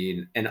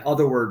an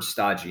other words,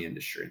 stodgy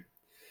industry.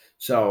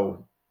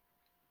 So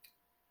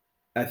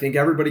I think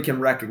everybody can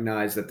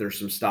recognize that there's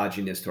some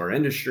stodginess to our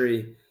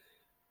industry,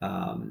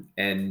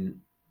 and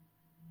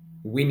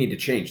we need to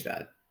change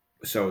that.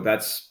 So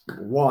that's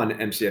one,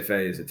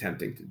 MCFA is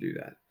attempting to do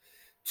that.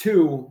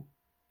 Two,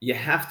 you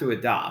have to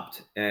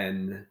adopt,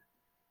 and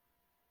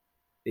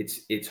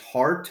it's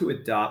hard to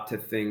adopt to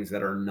things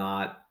that are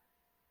not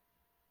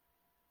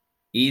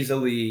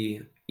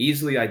easily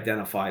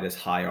identified as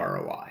high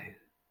ROI.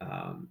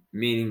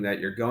 Meaning that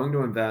you're going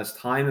to invest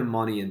time and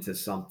money into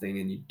something,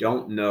 and you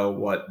don't know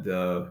what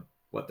the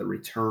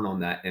return on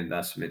that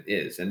investment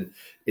is, and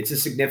it's a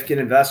significant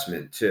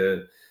investment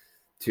to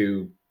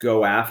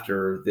go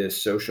after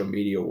this social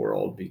media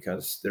world,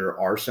 because there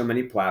are so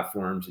many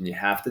platforms, and you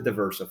have to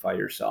diversify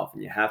yourself,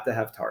 and you have to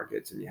have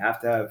targets, and you have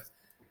to have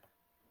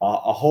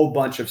a whole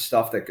bunch of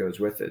stuff that goes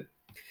with it.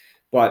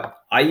 But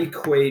I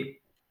equate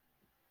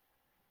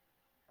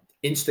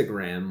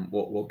Instagram,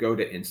 we'll go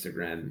to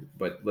Instagram,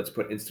 but let's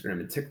put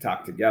Instagram and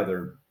TikTok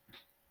together,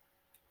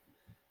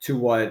 to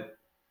what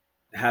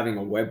having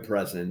a web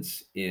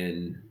presence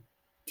in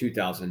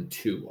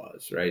 2002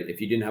 was, right?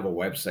 If you didn't have a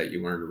website,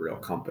 you weren't a real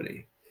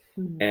company.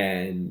 Mhm.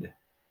 And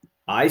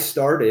I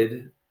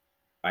started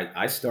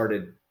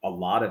a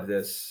lot of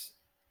this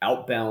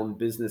outbound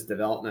business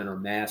development or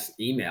mass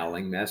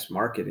emailing, mass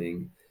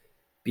marketing,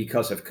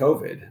 because of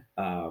COVID.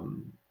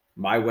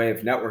 My way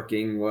of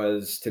networking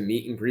was to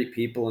meet and greet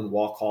people and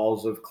walk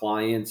halls of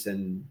clients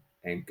and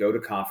go to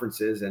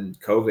conferences, and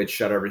COVID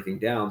shut everything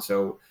down.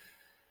 So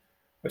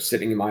I was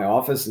sitting in my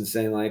office and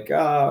saying, like,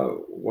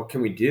 what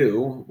can we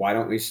do? Why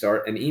don't we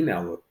start an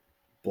email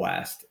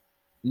blast?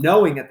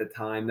 Knowing at the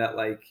time that,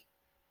 like,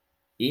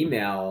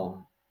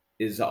 email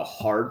is a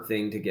hard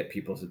thing to get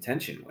people's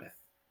attention with,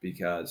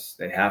 because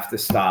they have to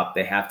stop,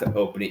 they have to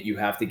open it, you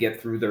have to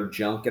get through their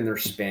junk and their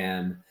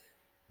spam,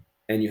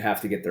 and you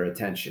have to get their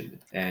attention.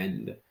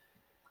 And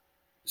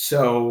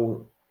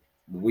so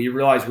we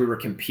realized we were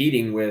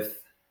competing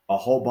with a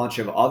whole bunch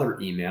of other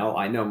email.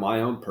 I know my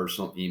own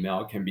personal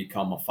email can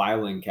become a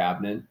filing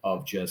cabinet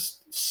of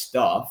just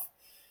stuff.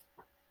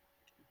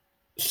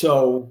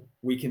 So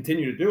we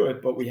continue to do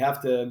it, but we have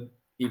to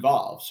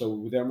evolve.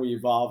 So then we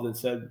evolved and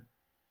said,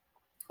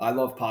 I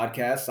love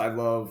podcasts. I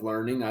love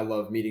learning. I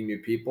love meeting new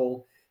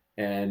people,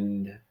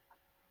 and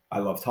I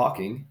love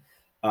talking.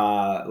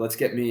 Let's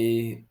get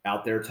me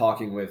out there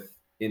talking with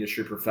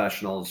industry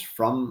professionals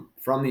from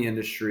the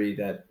industry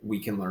that we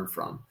can learn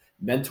from,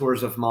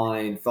 mentors of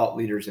mine, thought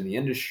leaders in the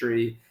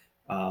industry,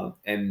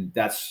 and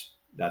that's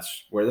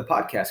where the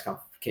podcast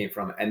came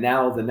from. And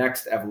now the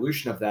next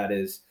evolution of that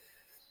is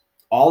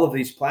all of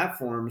these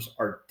platforms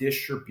are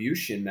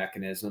distribution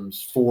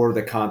mechanisms for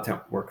the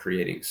content we're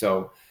creating.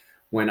 So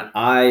when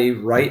I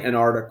write an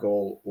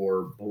article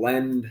or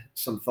blend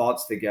some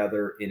thoughts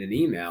together in an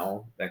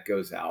email that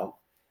goes out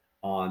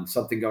on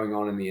something going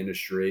on in the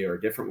industry, or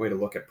a different way to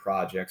look at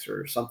projects,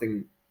 or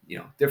something,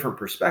 different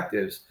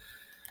perspectives,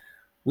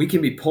 we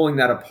can be pulling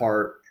that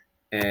apart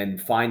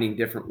and finding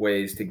different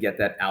ways to get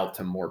that out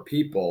to more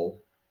people.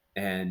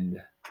 And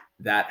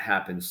that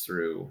happens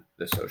through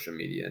the social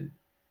media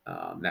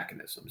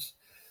mechanisms.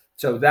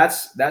 So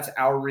that's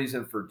our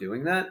reason for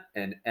doing that.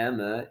 And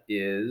Emma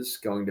is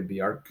going to be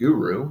our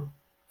guru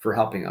for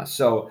helping us.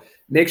 So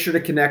make sure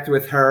to connect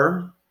with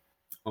her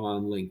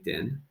on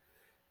LinkedIn.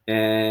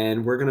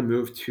 And we're going to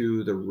move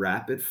to the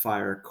rapid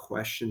fire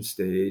question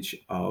stage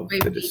of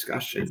Wait, the wait, I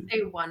discussion. want to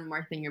say one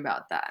more thing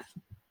about that.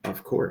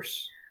 Of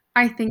course.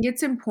 I think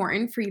it's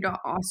important for you to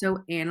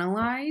also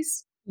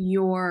analyze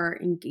your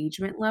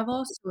engagement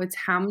level. So it's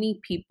how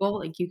many people,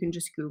 like you can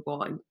just Google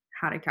like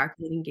how to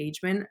calculate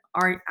engagement,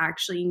 are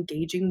actually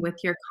engaging with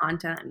your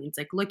content. That means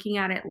like looking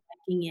at it,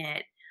 liking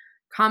it,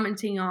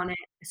 commenting on it,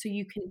 so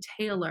you can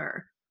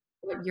tailor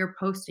what you're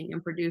posting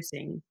and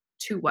producing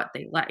to what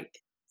they like.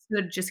 So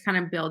it just kind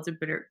of builds a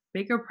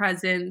bigger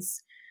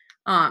presence,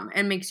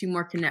 and makes you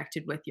more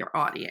connected with your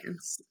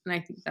audience. And I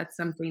think that's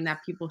something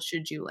that people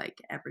should do like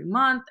every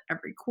month,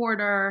 every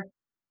quarter,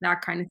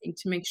 that kind of thing,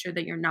 to make sure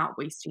that you're not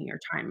wasting your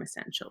time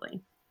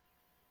essentially.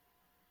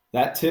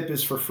 That tip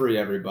is for free,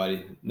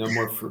 everybody. No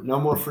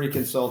more free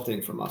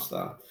consulting from us,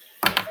 though.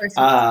 First one's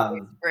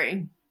always Um,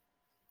 free.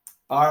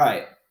 all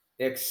right.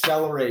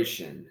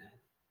 Acceleration.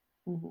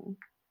 Mhm.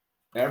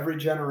 Every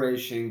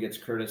generation gets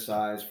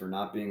criticized for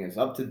not being as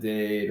up to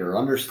date, or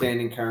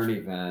understanding current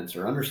events,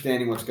 or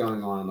understanding what's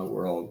going on in the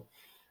world.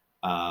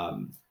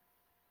 Um,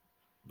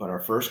 But our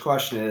first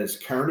question is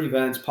current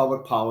events,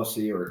 public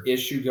policy, or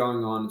issue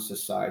going on in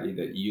society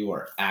that you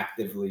are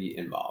actively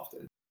involved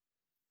in.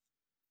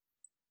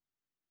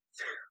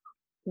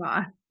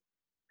 Wow.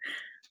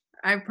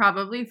 I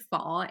probably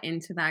fall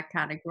into that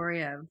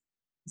category of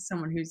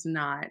someone who's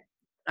not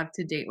up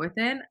to date with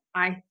it.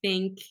 I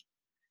think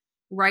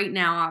right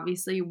now,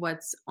 obviously,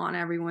 what's on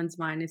everyone's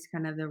mind is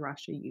kind of the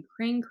Russia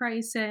Ukraine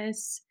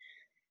crisis,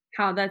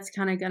 how that's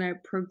kind of going to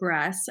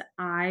progress.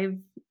 I've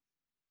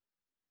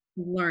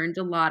learned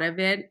a lot of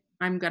it.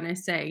 I'm going to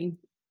say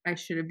I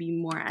should be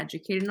more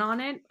educated on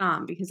it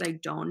because I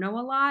don't know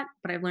a lot,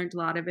 but I've learned a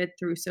lot of it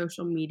through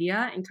social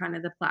media and kind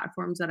of the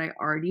platforms that I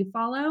already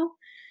follow.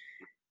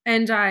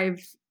 And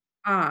I've,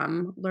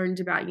 learned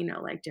about,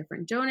 like,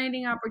 different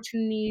donating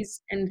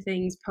opportunities and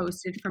things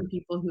posted from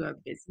people who have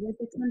visited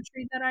the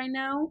country that I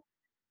know,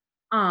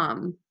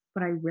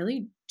 but I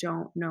really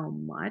don't know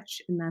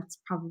much, and that's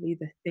probably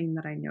the thing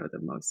that I know the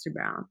most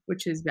about,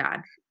 which is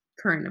bad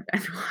current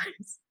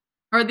event-wise.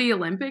 Are the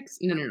Olympics?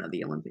 No, no, no,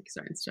 the Olympics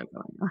aren't still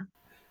going on.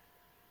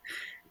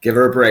 Give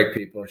her a break,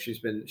 people. She's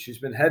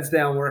been heads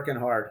down working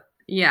hard.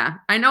 Yeah,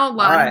 I know a All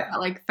lot right.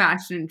 about, like,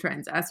 fashion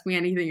trends. Ask me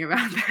anything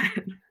about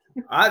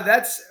that.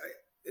 That's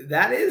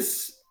that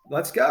is.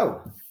 Let's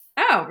go.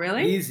 Oh,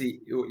 really?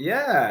 Easy.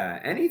 Yeah.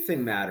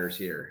 Anything matters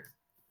here.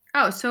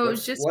 Oh, so it was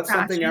What's just what's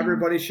something fashion.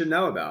 everybody should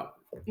know about?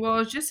 Well,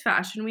 it's just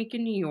Fashion Week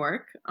in New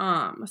York.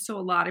 So a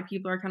lot of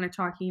people are kind of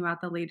talking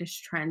about the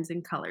latest trends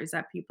and colors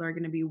that people are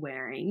going to be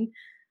wearing.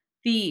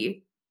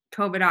 The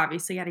COVID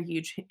obviously had a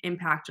huge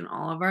impact on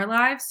all of our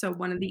lives. So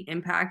one of the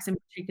impacts in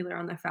particular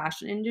on the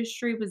fashion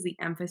industry was the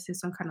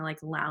emphasis on kind of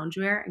like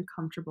loungewear and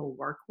comfortable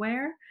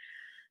workwear.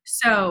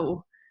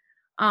 So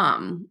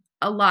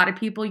a lot of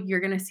people, you're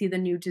gonna see the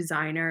new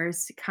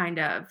designers kind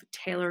of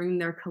tailoring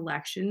their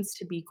collections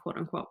to be, quote,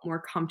 unquote,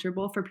 "more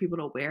comfortable" for people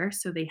to wear,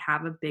 so they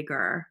have a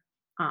bigger,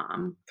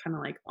 kinda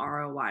like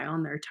ROI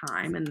on their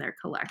time and their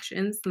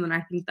collections, and then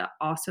I think that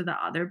also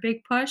the other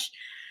big push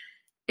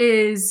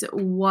is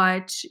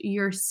what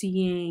you're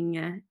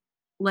seeing,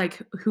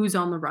 like, who's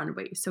on the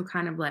runway, so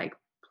kind of like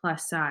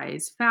plus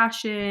size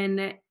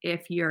fashion,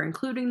 if you're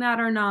including that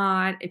or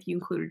not, if you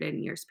included it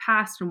in years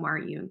past and why are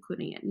you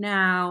including it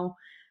now?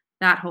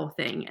 That whole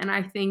thing, and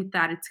I think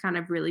that it's kind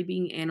of really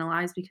being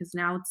analyzed because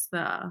now it's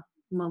the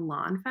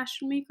Milan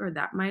Fashion Week, or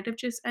that might have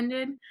just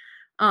ended.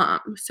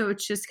 So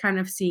it's just kind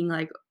of seeing,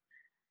 like,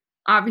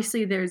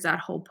 obviously, there's that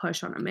whole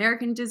push on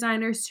American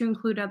designers to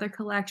include other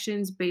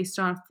collections based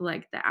off,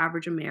 like, the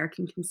average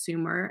American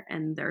consumer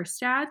and their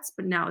stats,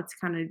 but now it's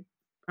kind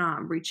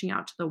of, reaching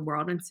out to the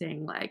world and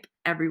saying, like,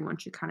 everyone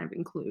should kind of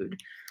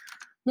include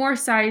more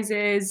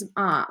sizes,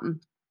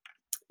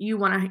 you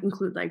wanna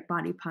include, like,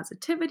 body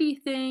positivity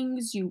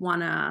things, you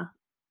wanna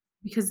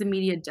because the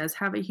media does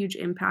have a huge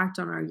impact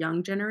on our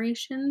young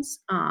generations,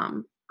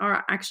 or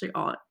actually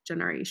all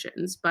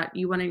generations, but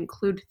you wanna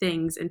include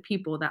things and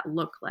people that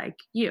look like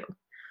you.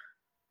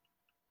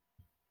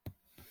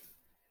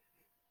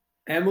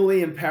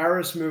 Emily in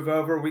Paris, move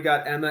over. We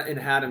got Emma in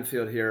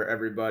Haddonfield here,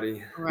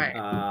 everybody. Right.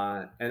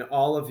 And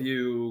all of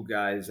you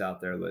guys out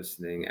there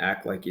listening,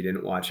 act like you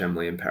didn't watch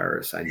Emily in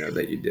Paris. I know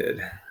that you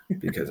did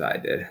because I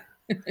did.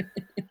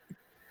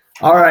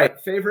 All right.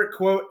 Favorite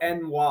quote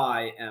and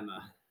why,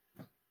 Emma?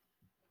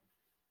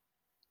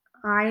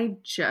 I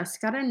just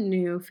got a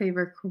new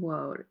favorite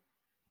quote.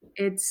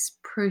 It's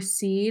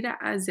 "Proceed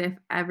as if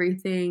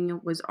everything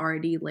was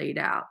already laid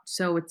out."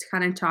 So it's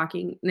kinda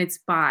talking and it's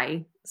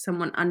by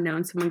someone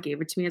unknown, someone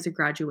gave it to me as a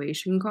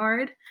graduation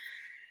card.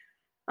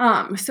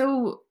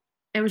 So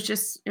it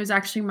was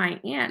actually my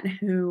aunt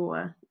who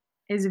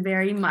is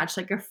very much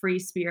like a free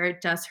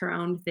spirit, does her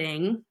own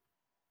thing.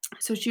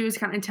 So she was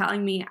kind of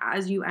telling me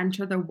as you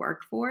enter the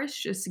workforce,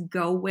 just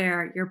go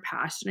where you're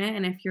passionate.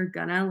 And if you're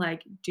gonna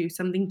like do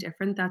something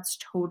different, that's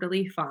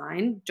totally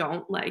fine.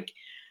 Don't like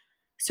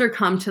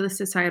succumb to the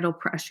societal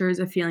pressures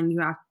of feeling you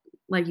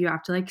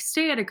have to like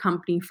stay at a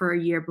company for a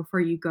year before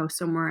you go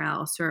somewhere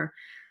else or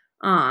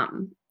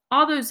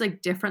all those,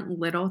 like, different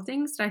little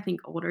things that I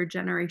think older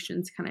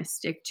generations kinda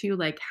stick to,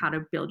 like how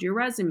to build your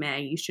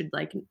resume. You should,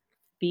 like,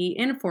 be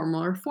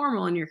informal or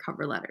formal in your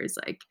cover letters,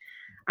 like,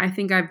 I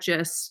think I've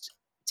just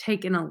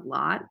taken a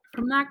lot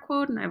from that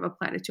quote, and I've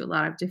applied it to a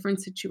lot of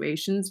different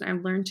situations, and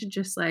I've learned to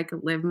just, like,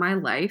 live my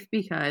life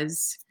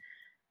because,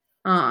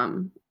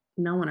 um,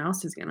 no one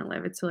else is gonna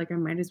live it, so, like, I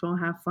might as well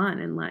have fun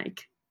and,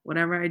 like,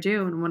 whatever I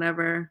do and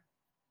whatever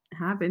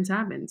happens,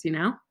 happens, you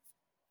know?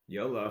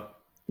 YOLO.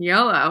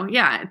 YOLO,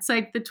 yeah, it's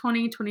like the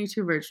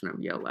 2022 version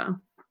of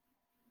YOLO.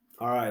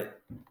 All right.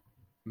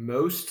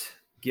 Most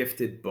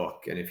gifted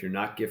book. And if you're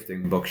not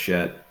gifting books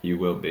yet, you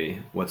will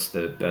be. What's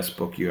the best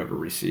book you ever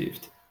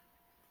received?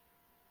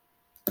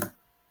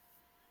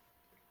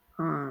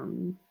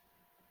 Um,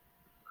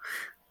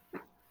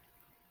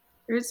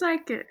 there's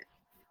like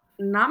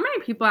not many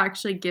people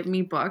actually give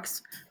me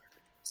books.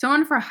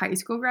 Someone for high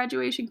school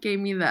graduation gave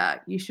me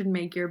the "You Should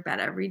Make Your Bed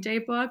Every Day"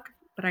 book,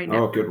 but I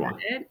never Oh, good one.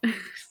 read it. You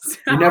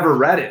So, never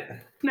read it.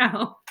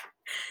 no.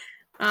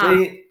 Um,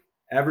 See,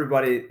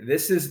 Everybody,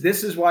 this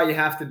is why you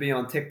have to be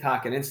on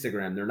TikTok and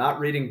Instagram. They're not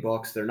reading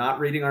books. They're not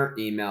reading our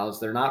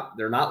emails. They're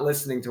not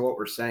listening to what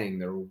we're saying.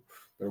 They're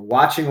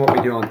watching what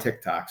we do on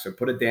TikTok. So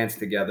put a dance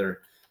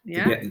together to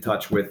Yeah. get in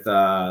touch with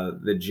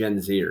the Gen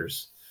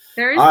Zers.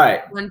 There is All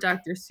right. one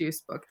Dr.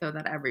 Seuss book though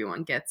that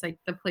everyone gets, like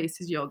The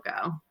Places You'll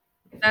Go.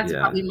 That's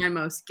Yeah. probably my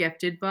most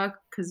gifted book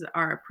because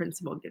our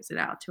principal gives it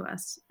out to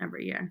us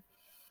every year.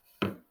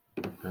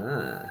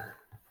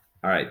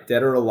 All right.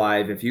 Dead or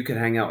alive, if you could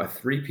hang out with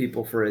 3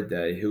 people for a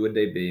day, who would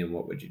they be and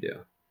what would you do?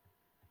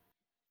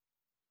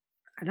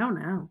 I don't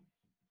know.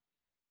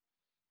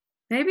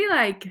 Maybe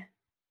like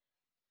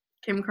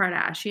Kim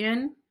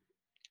Kardashian.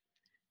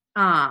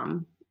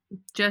 Um,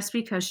 just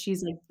because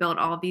she's like built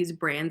all these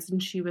brands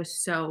and she was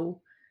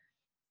so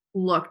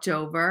looked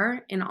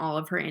over in all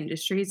of her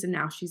industries and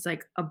now she's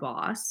like a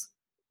boss.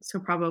 So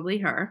probably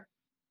her.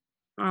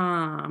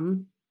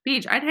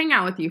 Beach, I'd hang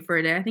out with you for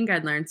a day. I think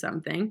I'd learn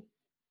something.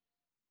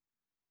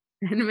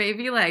 And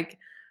maybe like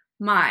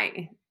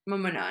my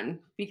Mama Nun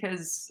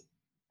because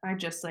I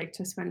just like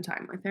to spend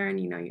time with her and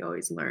you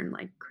always learn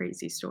like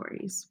crazy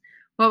stories.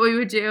 What we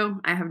would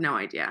do, I have no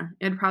idea.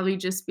 It'd probably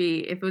just be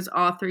if it was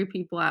all 3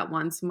 people at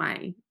once,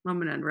 my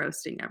Mama Nun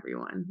roasting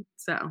everyone.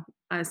 So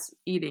us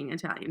eating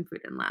Italian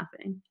food and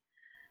laughing.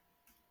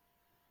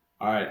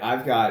 All right.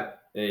 I've got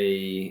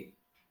a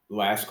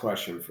last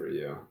question for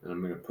you, and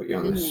I'm going to put you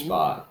on the Mhm.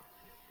 spot.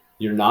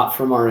 You're not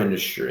from our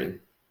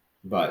industry,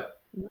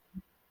 but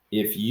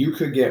if you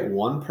could get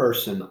one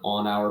person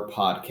on our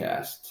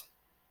podcast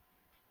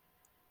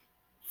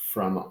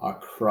from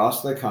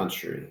across the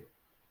country,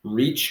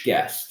 reach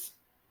guest,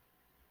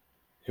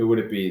 who would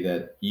it be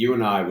that you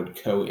and I would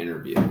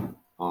co-interview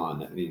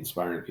on the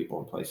Inspiring People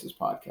and Places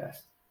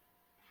podcast?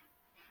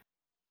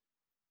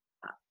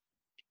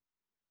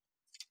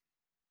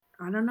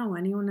 I don't know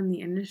anyone in the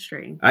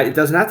industry. It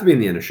doesn't have to be in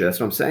the industry. That's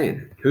what I'm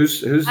saying.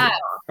 Who's Oh,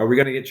 are we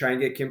going to try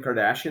and get Kim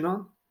Kardashian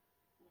on?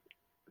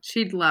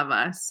 she'd love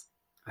us.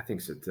 I think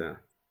so too.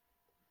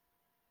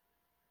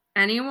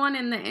 Anyone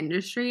in the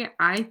industry,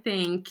 I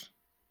think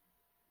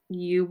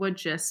you would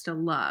just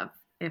love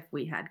if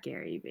we had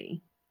Gary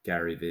Vee.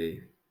 Gary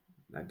Vee.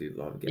 I do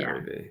love Yeah.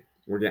 Gary Vee.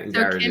 We're getting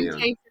So Gary Kim Vee on.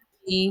 K for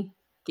me,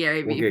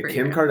 Gary We'll Vee get for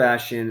Kim you.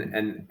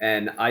 Kardashian,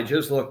 and I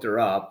just looked her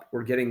up.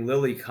 We're getting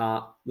Lily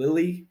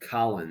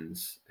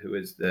Collins, who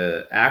is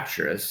the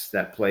actress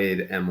that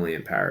played Emily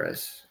in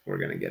Paris. We're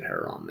gonna get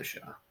her on the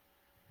show.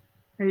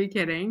 Are you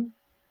kidding?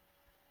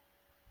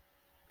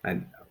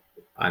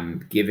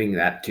 I'm giving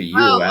that to you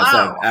Oh,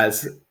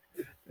 as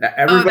that's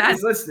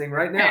everybody's listening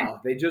right okay. now.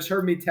 They just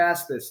heard me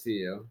task this to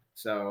you.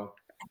 So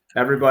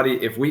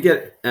everybody, if we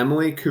get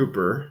Emily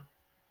Cooper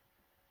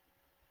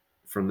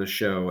from the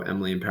show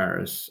Emily in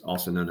Paris,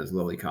 also known as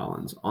Lily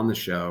Collins, on the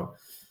show,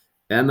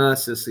 Emma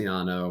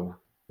Siciliano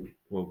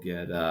will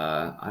get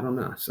I don't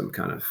know, some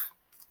kind of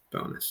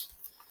bonus.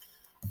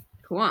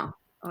 Cool.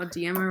 I'll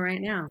DM her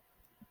right now.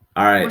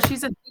 All Well, right.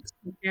 she's a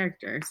fictional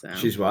character, so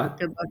She's what?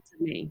 good luck to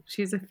me.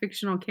 She's a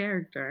fictional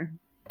character.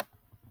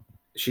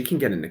 She can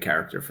get into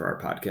character for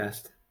our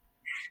podcast.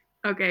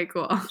 Okay,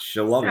 cool.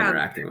 She'll love Sad.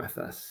 interacting with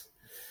us.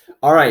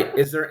 All right.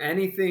 Is there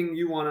anything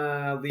you want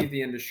to leave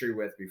the industry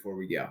with before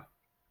we go?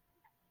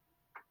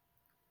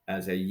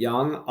 As a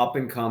young, up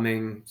and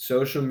coming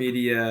social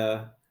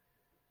media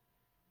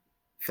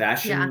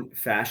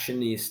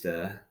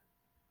fashionista,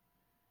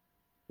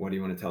 what do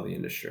you want to tell the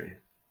industry?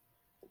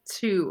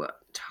 To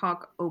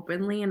talk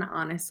openly and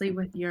honestly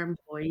with your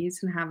employees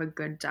and have a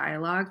good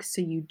dialogue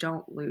so you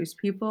don't lose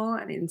people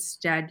and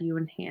instead you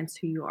enhance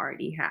who you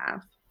already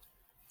have.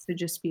 So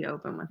just be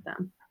open with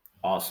them.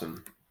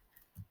 Awesome.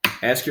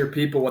 Ask your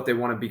people what they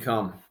want to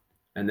become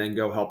and then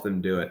go help them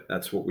do it.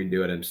 That's what we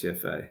do at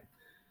MCFA,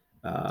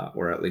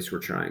 or at least we're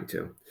trying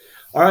to.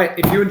 All right.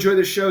 If you enjoy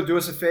the show, do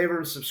us a favor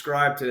and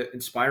subscribe to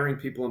Inspiring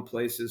People and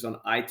Places on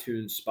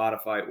iTunes,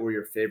 Spotify, or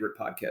your favorite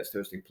podcast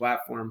hosting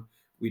platform.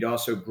 We'd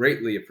also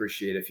greatly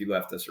appreciate if you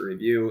left us a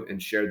review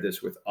and shared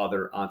this with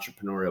other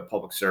entrepreneurial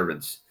public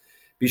servants.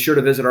 Be sure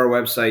to visit our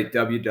website,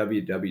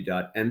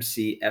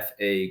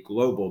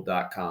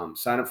 www.mcfaglobal.com.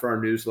 Sign up for our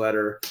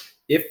newsletter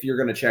if you're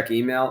going to check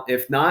email.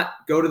 If not,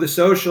 go to the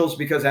socials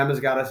because Emma's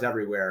got us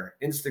everywhere.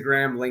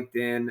 Instagram,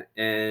 LinkedIn,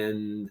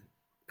 and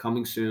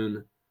coming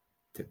soon,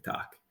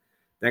 TikTok.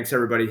 Thanks,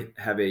 everybody.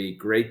 Have a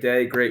great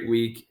day, great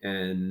week,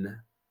 and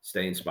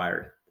stay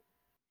inspired.